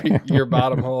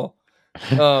bottom hole.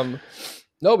 No,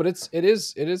 but it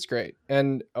is great.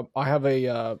 And I have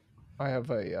a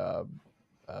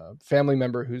family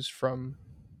member who's from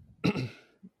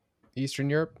Eastern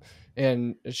Europe,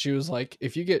 and she was like,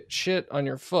 if you get shit on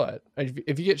your foot,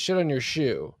 if you get shit on your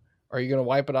shoe, are you gonna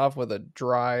wipe it off with a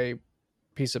dry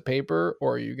piece of paper,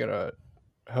 or are you gonna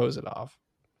hose it off?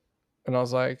 And I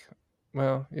was like,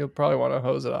 well, you'll probably want to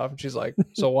hose it off. And she's like,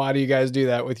 so why do you guys do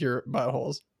that with your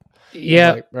buttholes?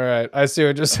 Yeah. Like, all right, I see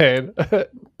what you're saying.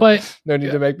 But No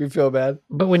need to make me feel bad.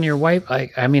 But when you're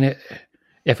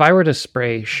if I were to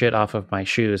spray shit off of my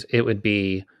shoes, it would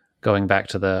be going back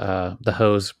to the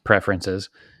hose preferences.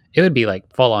 It would be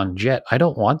like full on jet. I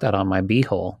don't want that on my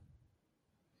beehole.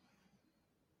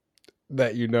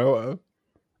 That you know of.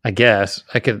 I guess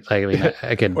I could.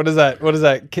 What is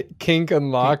that? Kink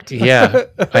unlocked? Yeah,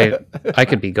 I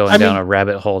could be going down a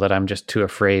rabbit hole that I'm just too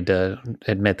afraid to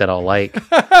admit that I'll like.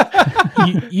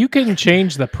 you can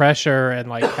change the pressure and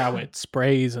like how it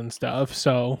sprays and stuff.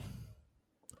 So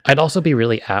I'd also be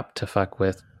really apt to fuck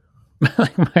with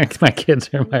like my kids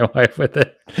or my wife with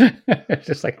it. It's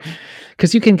just like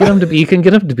because you can get them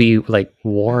to be like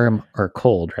warm or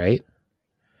cold, right?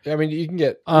 I mean, you can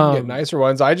get nicer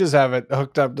ones. I just have it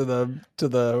hooked up to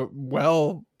the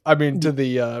well. I mean, to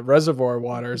the reservoir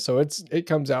water, so it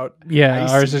comes out. Yeah,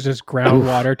 icy. ours is just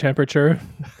groundwater temperature.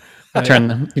 You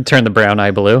turn the brown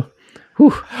eye blue.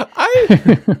 Whew.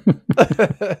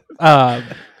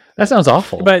 That sounds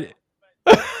awful. But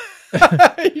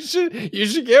you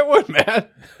should get one, man.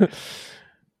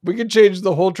 We could change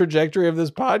the whole trajectory of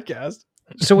this podcast.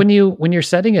 So when you're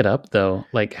setting it up though,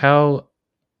 like how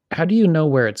do you know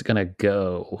where it's gonna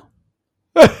go?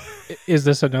 is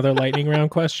this another lightning round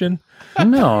question?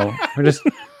 No, we're just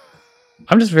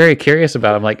I'm just very curious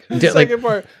about them. Like, The second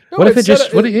part. No, what if it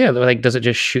set just? Like, does it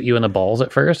just shoot you in the balls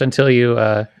at first until you?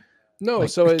 No,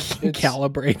 so it's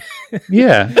Calibrate.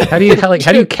 Yeah. How do you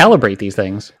calibrate these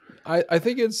things? I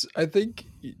think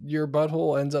your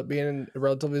butthole ends up being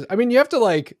relatively. I mean, you have to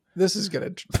like. This is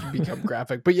gonna become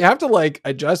graphic, but you have to like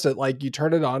adjust it. Like you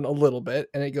turn it on a little bit,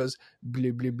 and it goes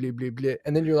bleh, bleh, bleh, bleh, bleh,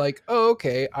 and then you're like, oh,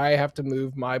 okay, I have to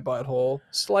move my butthole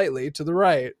slightly to the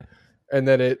right, and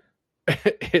then it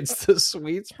hits the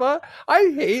sweet spot.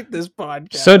 I hate this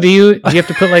podcast. So do you have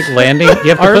to put like landing? You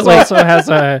have to Ours put like also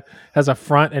has a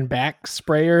front and back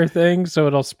sprayer thing, so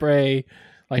it'll spray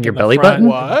like in your the belly front.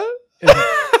 button?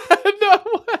 What?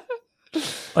 No.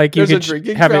 Like you There's a could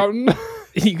drinking have fountain.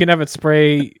 you can have it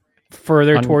spray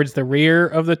further On- towards the rear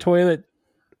of the toilet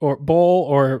or bowl,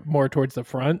 or more towards the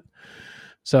front.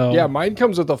 So Yeah, mine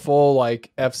comes with a full like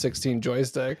F-16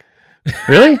 joystick.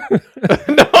 Really?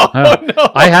 No.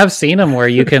 I have seen them where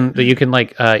you can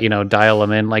like dial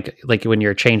them in like when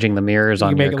you're changing the mirrors you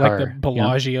on can make your it car. like the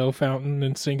Bellagio fountain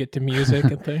and sing it to music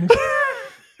and things.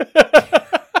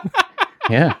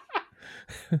 Yeah.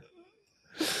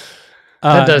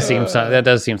 That does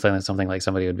seem something like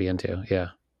somebody would be into. Yeah.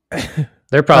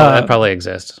 That probably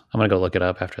exists. I'm gonna go look it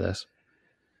up after this.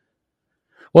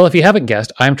 Well, if you haven't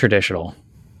guessed, I'm traditional.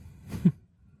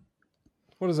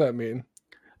 What does that mean?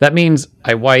 That means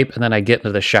I wipe and then I get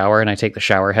into the shower and I take the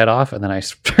shower head off and then I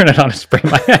turn it on and spray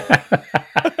my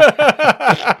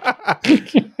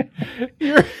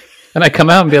and I come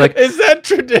out and be like, Is that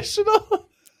traditional?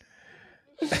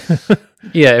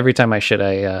 yeah, every time I shit,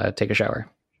 I take a shower.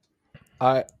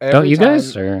 Don't you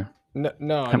guys? Or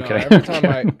No. I'm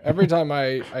kidding. Every time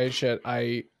I shit,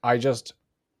 I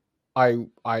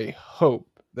hope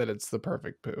that it's the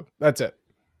perfect poo. That's it.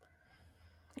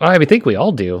 I think we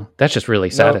all do. That's just really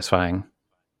satisfying.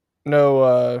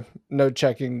 No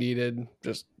checking needed.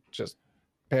 Just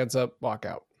pants up, walk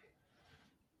out.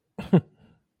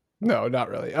 No, not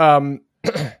really.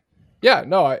 Yeah,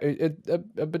 no.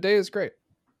 A bidet is great.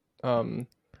 It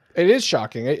is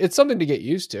shocking. It's something to get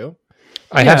used to.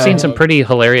 I have seen some pretty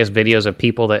hilarious videos of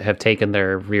people that have taken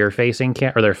their rear-facing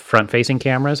or their front-facing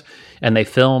cameras, and they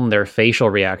film their facial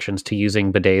reactions to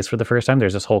using bidets for the first time.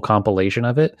 There's this whole compilation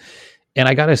of it, and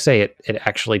I gotta say, it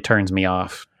actually turns me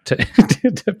off to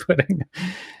putting,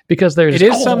 because it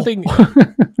is something.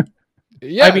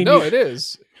 Yeah, I mean, it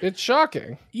is. It's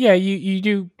shocking. Yeah, you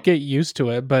do get used to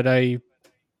it, but I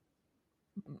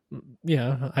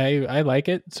like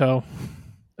it. So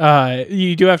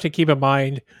you do have to keep in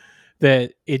mind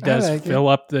that it does fill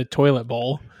up the toilet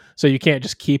bowl, so you can't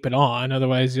just keep it on.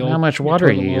 Otherwise, how much water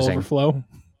are you using? Overflow.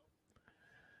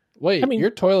 Wait,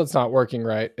 your toilet's not working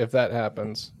right. If that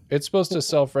happens, it's supposed to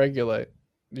self-regulate.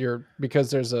 Because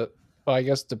there's I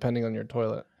guess depending on your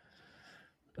toilet.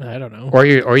 I don't know. Or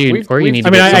you need to get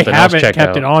something I else haven't checked kept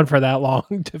out. it on for that long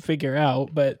to figure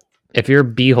out, but If your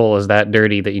beehole is that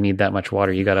dirty that you need that much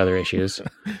water, you got other issues.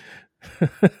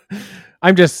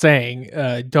 I'm just saying,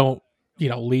 don't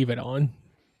leave it on.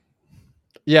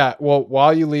 Yeah, well,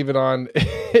 while you leave it on,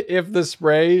 if the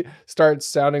spray starts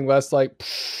sounding less like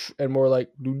and more like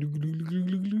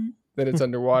then it's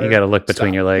underwater. You got to look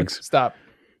between your legs. Stop.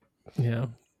 Yeah.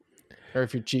 Or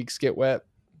if your cheeks get wet.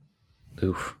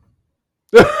 Oof.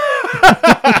 That's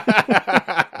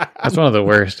one of the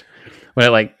worst.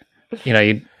 When it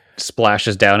it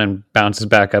splashes down and bounces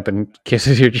back up and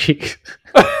kisses your cheeks.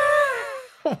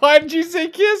 Why did you say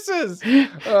kisses?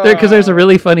 Because there's a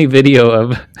really funny video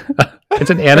of it's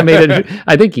an animated.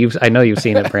 I know you've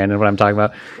seen it, Brandon. What I'm talking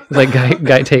about. It's like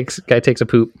guy takes a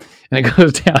poop and it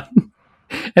goes down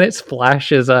and it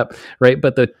splashes up, right?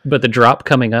 But the drop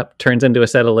coming up turns into a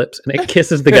set of lips and it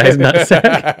kisses the guy's nutsack.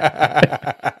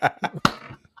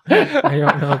 I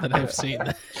don't know that I've seen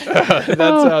that. That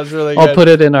sounds really good. I'll put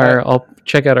it in I'll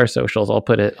check out our socials. I'll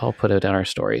put it in our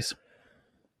stories.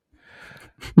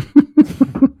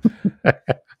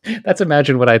 That's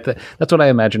what I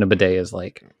imagine a bidet is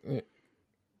like.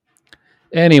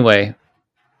 Anyway,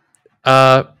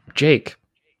 Jake,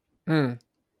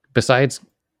 besides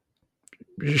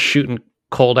shooting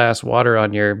cold ass water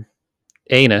on your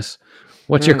anus,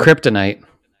 what's your kryptonite?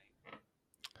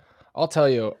 I'll tell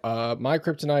you, my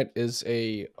kryptonite is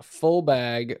a full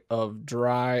bag of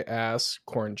dry ass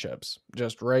corn chips.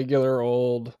 Just regular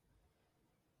old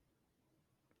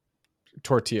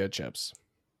tortilla chips.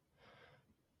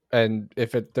 And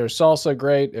if there's salsa,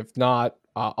 great. If not,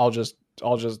 I'll just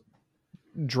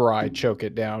dry choke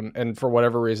it down. And for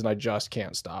whatever reason, I just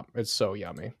can't stop. It's so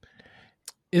yummy.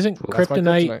 Isn't That's my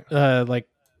kryptonite like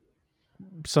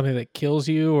something that kills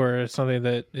you or something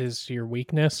that is your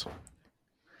weakness?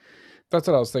 That's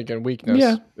what I was thinking. Weakness.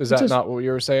 Yeah, Is that not what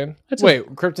you were saying? That's Wait,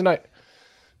 kryptonite.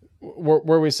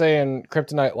 Were we saying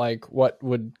kryptonite like what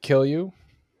would kill you?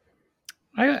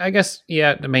 I guess,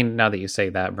 yeah. I mean, now that you say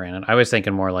that, Brandon, I was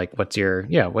thinking more like, what's your?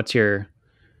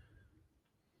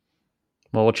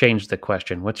 Well, we'll change the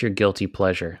question. What's your guilty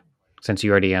pleasure? Since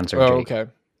you already answered, Oh, Jake.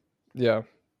 okay. Yeah.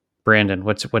 Brandon,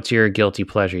 what's your guilty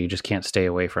pleasure you just can't stay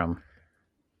away from?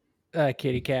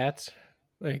 Kitty cats,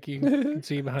 like you can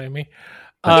see behind me.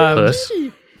 Puss.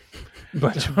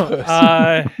 Bunch of puss.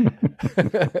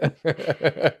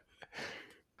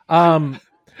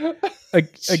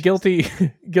 A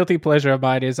guilty pleasure of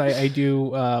mine is I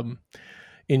do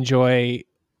enjoy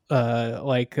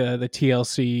the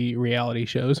TLC reality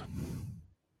shows.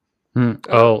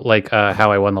 Oh, like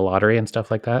How I Won the Lottery and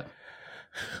stuff like that?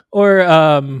 Or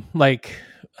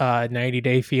 90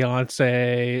 Day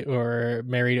Fiance or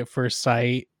Married at First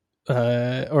Sight,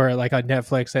 or like on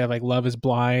Netflix they have like Love is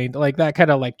Blind, like that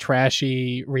kind of like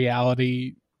trashy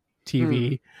reality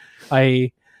TV.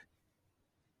 I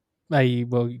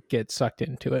will get sucked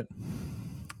into it.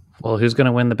 Well, who's going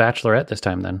to win The Bachelorette this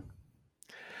time then?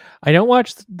 I don't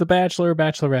watch The Bachelor or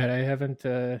Bachelorette. I haven't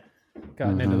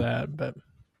gotten into that, but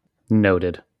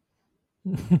Noted.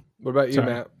 What about you,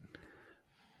 Sorry.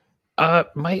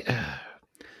 Matt?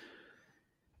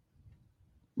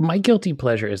 My guilty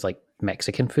pleasure is like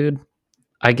Mexican food.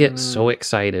 I get so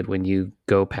excited when you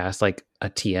go past like a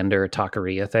tienda or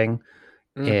taqueria thing,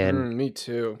 and Me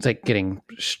too. it's like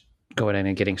going in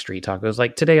and getting street tacos.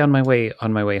 Like today on my way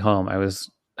home,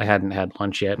 I hadn't had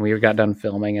lunch yet, and we got done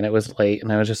filming, and it was late,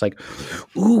 and I was just like,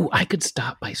 "Ooh, I could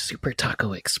stop by Super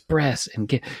Taco Express and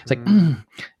get." It's like, and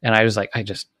I was like,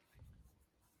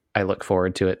 I look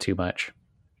forward to it too much.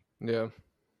 Yeah.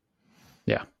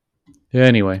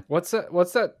 Anyway, What's that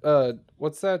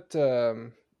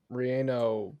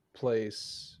Reno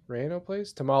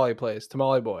place? Tamale place.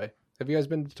 Tamale Boy. Have you guys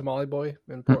been to Tamale Boy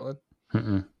in Portland?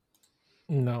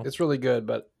 no. It's really good,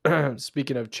 but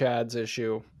speaking of Chad's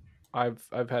issue,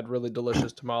 I've had really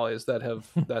delicious tamales that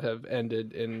have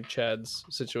ended in Chad's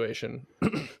situation.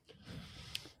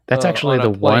 that's actually on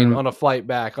a the plane, one on a flight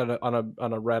back on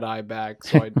a red eye back.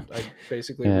 So I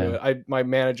basically ruined. My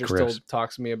manager Gross. still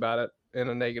talks to me about it in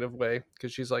a negative way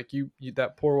because she's like, you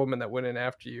that poor woman that went in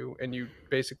after you and you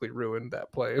basically ruined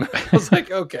that plane. I was like,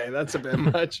 okay, that's a bit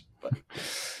much. But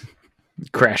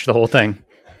crash the whole thing.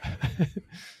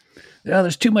 Yeah,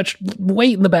 there's too much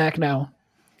weight in the back now.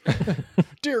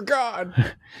 dear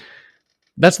God.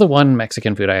 That's the one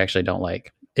Mexican food I actually don't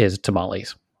like is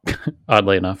tamales.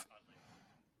 Oddly enough,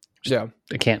 Yeah.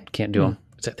 I can't do them.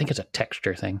 I think it's a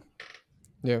texture thing.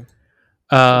 Yeah.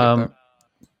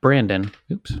 Brandon,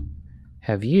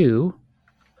 have you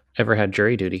ever had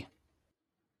jury duty?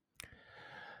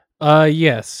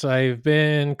 Yes, I've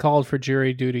been called for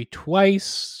jury duty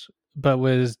twice, but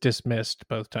was dismissed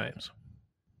both times.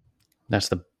 That's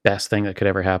the best thing that could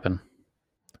ever happen.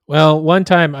 Well, one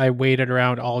time I waited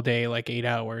around all day, like 8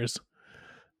 hours,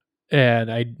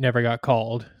 and I never got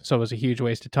called, so it was a huge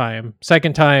waste of time.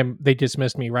 Second time, they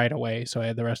dismissed me right away, so I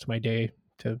had the rest of my day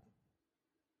to...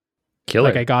 Killer.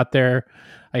 Like, I got there,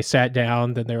 I sat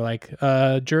down, then they're like,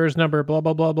 jurors number, blah,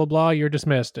 blah, blah, blah, blah, you're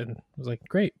dismissed. And I was like,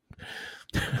 great.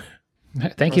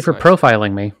 Thank you That's for nice.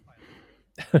 profiling me.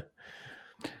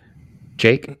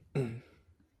 Jake?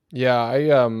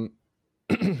 Yeah,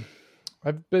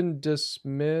 I've been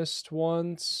dismissed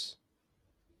once.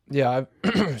 Yeah,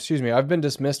 I've been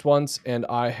dismissed once, and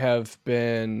I have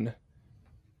been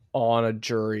on a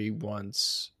jury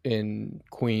once in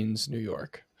Queens, New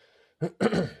York.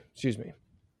 Excuse me.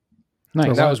 Nice.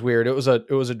 And that was weird. It was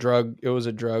a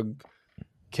drug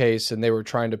case, and they were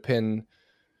trying to pin.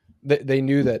 They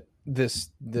knew that this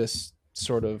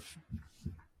sort of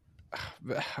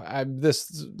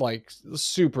this like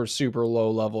super low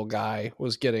level guy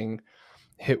was getting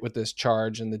hit with this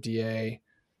charge, and the DA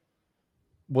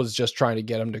was just trying to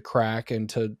get him to crack and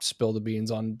to spill the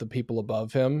beans on the people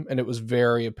above him, and it was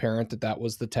very apparent that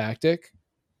was the tactic.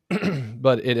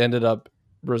 But it ended up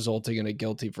resulting in a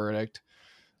guilty verdict,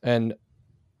 and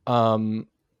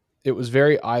it was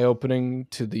very eye-opening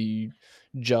to the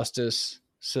justice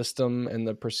system and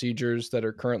the procedures that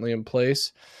are currently in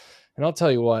place. And I'll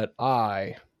tell you what,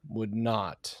 I would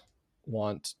not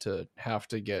want to have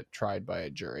to get tried by a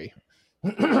jury.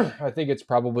 I think it's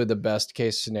probably the best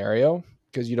case scenario,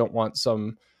 because you don't want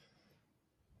some,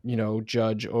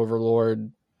 judge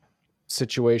overlord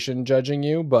situation judging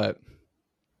you, but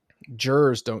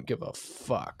jurors don't give a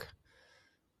fuck.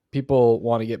 People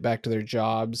want to get back to their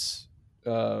jobs.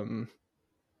 People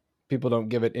don't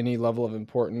give it any level of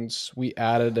importance. We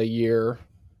added a year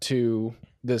to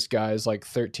this guy's like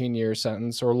 13-year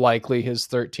sentence, or likely his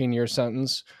 13-year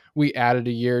sentence. We added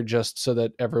a year just so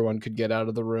that everyone could get out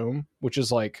of the room, which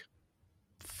is like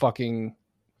fucking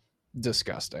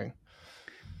disgusting.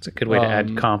 It's a good way to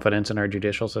add confidence in our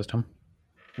judicial system.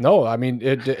 No, I mean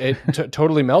it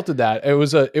totally melted that. It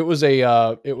was a what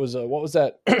was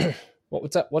that?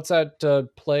 What's that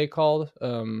play called?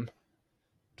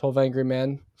 12 Angry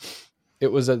Men.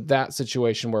 It was that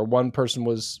situation where one person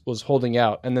was holding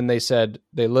out, and then they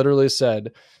literally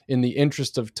said, in the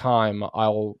interest of time,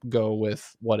 I'll go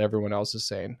with what everyone else is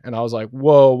saying. And I was like,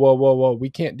 whoa,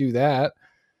 we can't do that.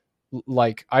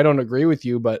 Like, I don't agree with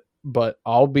you, but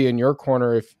I'll be in your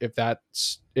corner if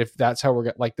that's how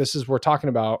we're like, we're talking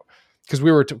about, because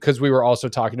we were also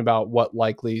talking about what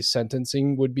likely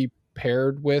sentencing would be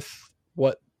paired with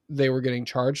what they were getting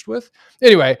charged with.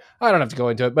 Anyway, I don't have to go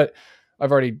into it, but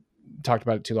I've already talked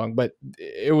about it too long. But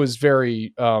it was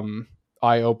very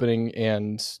eye-opening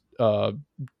and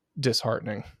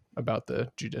disheartening about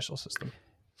the judicial system.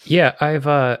 Yeah,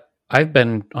 I've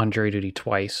been on jury duty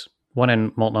twice. One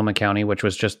in Multnomah County, which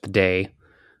was just the day,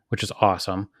 which is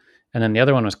awesome. And then the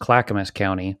other one was Clackamas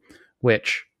County,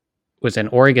 which was in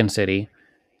Oregon City.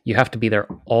 You have to be there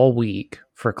all week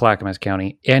for Clackamas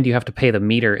County, and you have to pay the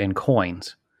meter in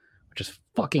coins, which is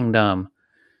fucking dumb.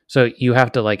 So you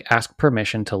have to like ask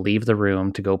permission to leave the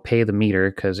room to go pay the meter,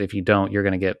 because if you don't, you're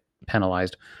going to get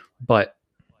penalized. But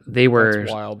they were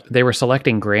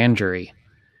selecting grand jury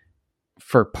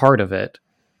for part of it,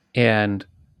 and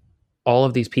all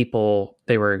of these people,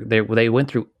 they went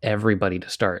through everybody to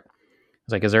start.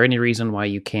 It's like, is there any reason why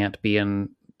you can't be in,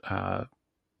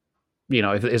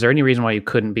 is there any reason why you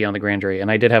couldn't be on the grand jury?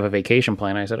 And I did have a vacation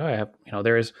plan. I said, I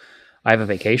have a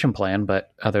vacation plan,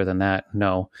 but other than that,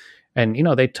 no. And,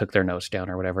 they took their notes down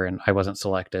or whatever, and I wasn't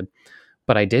selected.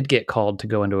 But I did get called to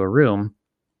go into a room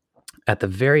at the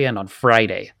very end on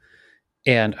Friday.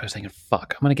 And I was thinking,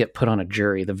 fuck, I'm going to get put on a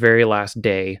jury the very last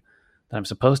day that I'm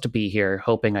supposed to be here,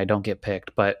 hoping I don't get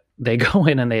picked. But they go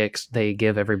in and they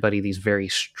give everybody these very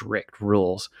strict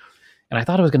rules. And I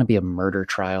thought it was going to be a murder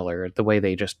trial, or the way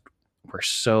they just were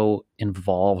so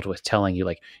involved with telling you,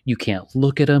 like, you can't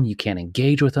look at them, you can't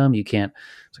engage with them, you can't.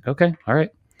 It's like, okay, all right.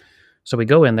 So we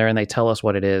go in there and they tell us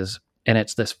what it is. And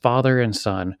it's this father and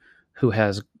son who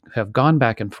have gone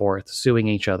back and forth suing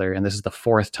each other. And this is the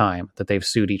fourth time that they've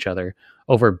sued each other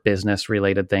over business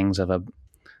related things of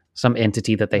some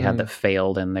entity that they had that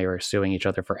failed, and they were suing each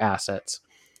other for assets.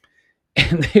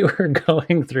 And they were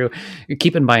going through,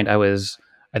 keep in mind, I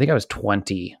think I was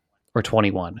 20 or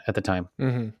 21 at the time.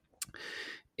 Mm-hmm.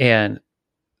 And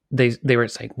they were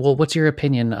saying, well, what's your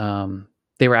opinion?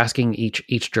 They were asking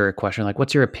each juror a question, like,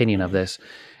 what's your opinion of this?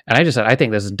 And I just said, I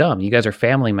think this is dumb. You guys are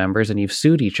family members and you've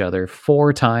sued each other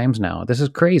 4 times now. This is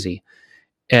crazy.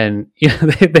 And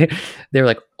they were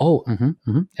like, oh,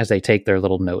 as they take their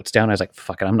little notes down. I was like,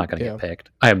 fuck it, I'm not going to get picked.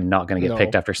 I am not going to get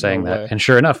picked after saying that. Way. And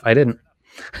sure enough, I didn't.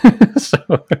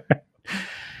 So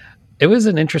it was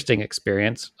an interesting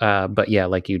experience. But yeah,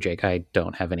 like you, Jake, I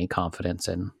don't have any confidence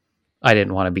in. I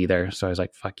didn't want to be there. So I was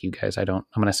like, fuck you guys. I'm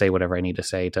going to say whatever I need to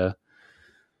say to.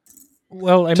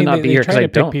 Well, I mean, not be here because I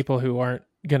don't. People who aren't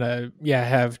gonna,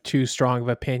 have too strong of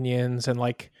opinions, and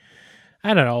like,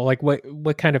 I don't know, like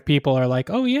what kind of people are like,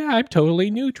 oh yeah, I'm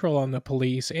totally neutral on the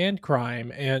police and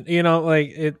crime, and like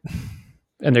it.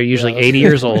 And they're usually 80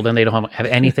 years old, and they don't have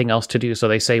anything else to do, so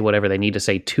they say whatever they need to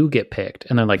say to get picked,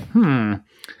 and they're like,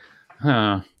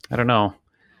 I don't know.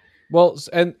 Well,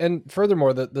 and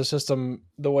furthermore, the system,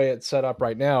 the way it's set up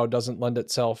right now, doesn't lend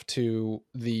itself to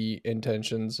the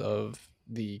intentions of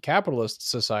the capitalist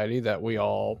society that we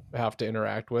all have to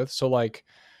interact with. So like,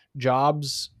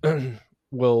 jobs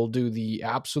will do the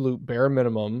absolute bare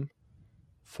minimum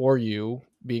for you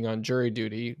being on jury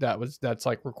duty. That's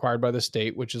like required by the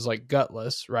state, which is like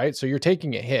gutless, right? So you're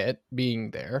taking a hit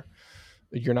being there.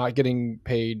 You're not getting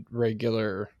paid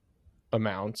regular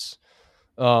amounts.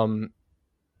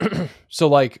 So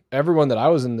like, everyone that I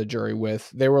was in the jury with,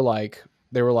 they were like,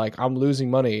 I'm losing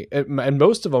money. And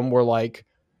most of them were like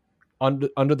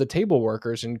under the table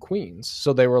workers in Queens.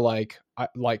 So they were like,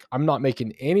 I'm not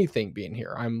making anything being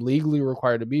here. I'm legally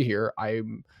required to be here.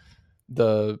 I'm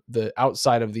the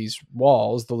outside of these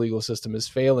walls, the legal system is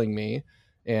failing me,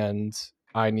 and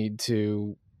I need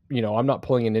to, I'm not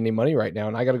pulling in any money right now,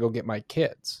 and I got to go get my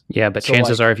kids. Yeah, but so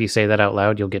chances are, if you say that out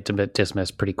loud, you'll get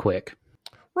dismissed pretty quick.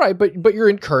 Right, but you're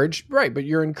encouraged. Right, but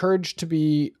you're encouraged to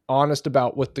be honest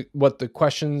about what the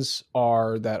questions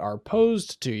are that are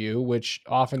posed to you, which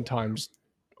oftentimes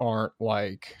aren't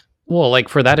like. Well, like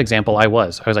for that example, I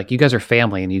was like, you guys are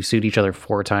family, and you sued each other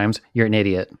 4 times. You're an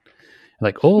idiot.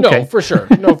 Like, oh, okay. No, for sure.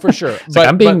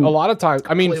 But a lot of times,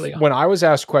 I mean, when I was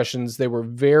asked questions, they were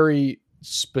very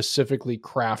specifically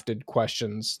crafted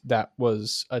questions that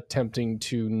was attempting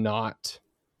to not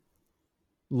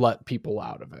let people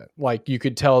out of it. Like, you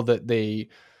could tell that they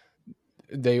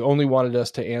only wanted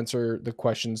us to answer the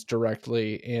questions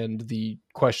directly, and the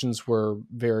questions were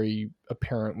very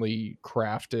apparently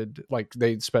crafted. Like,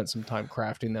 they spent some time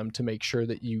crafting them to make sure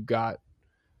that you got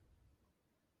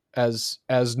as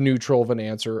neutral of an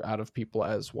answer out of people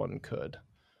as one could.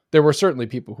 There were certainly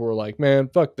people who were like, man,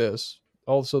 fuck this.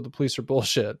 Also, the police are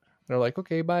bullshit. And they're like,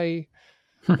 okay, bye.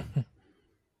 So,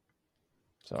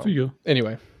 see you.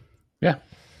 Anyway. Yeah.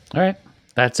 All right.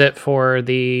 That's it for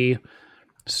the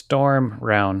storm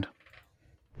round.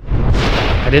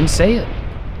 I didn't say it.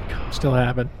 Still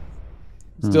happened.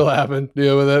 Still happened.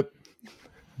 Deal with it.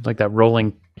 Like that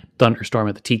rolling thunderstorm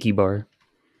at the tiki bar.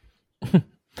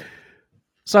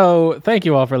 So, thank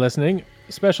you all for listening.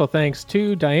 Special thanks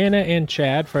to Diana and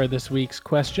Chad for this week's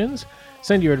questions.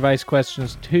 Send your advice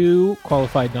questions to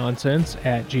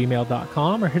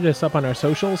qualifiednonsense@gmail.com or hit us up on our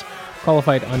socials,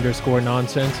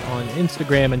 qualified_nonsense on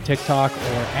Instagram and TikTok,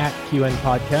 or @QN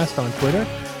Podcast on Twitter.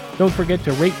 Don't forget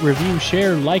to rate, review,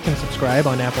 share, like, and subscribe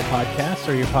on Apple Podcasts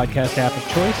or your podcast app of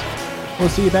choice. We'll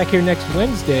see you back here next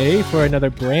Wednesday for another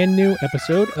brand new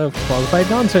episode of Qualified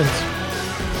Nonsense.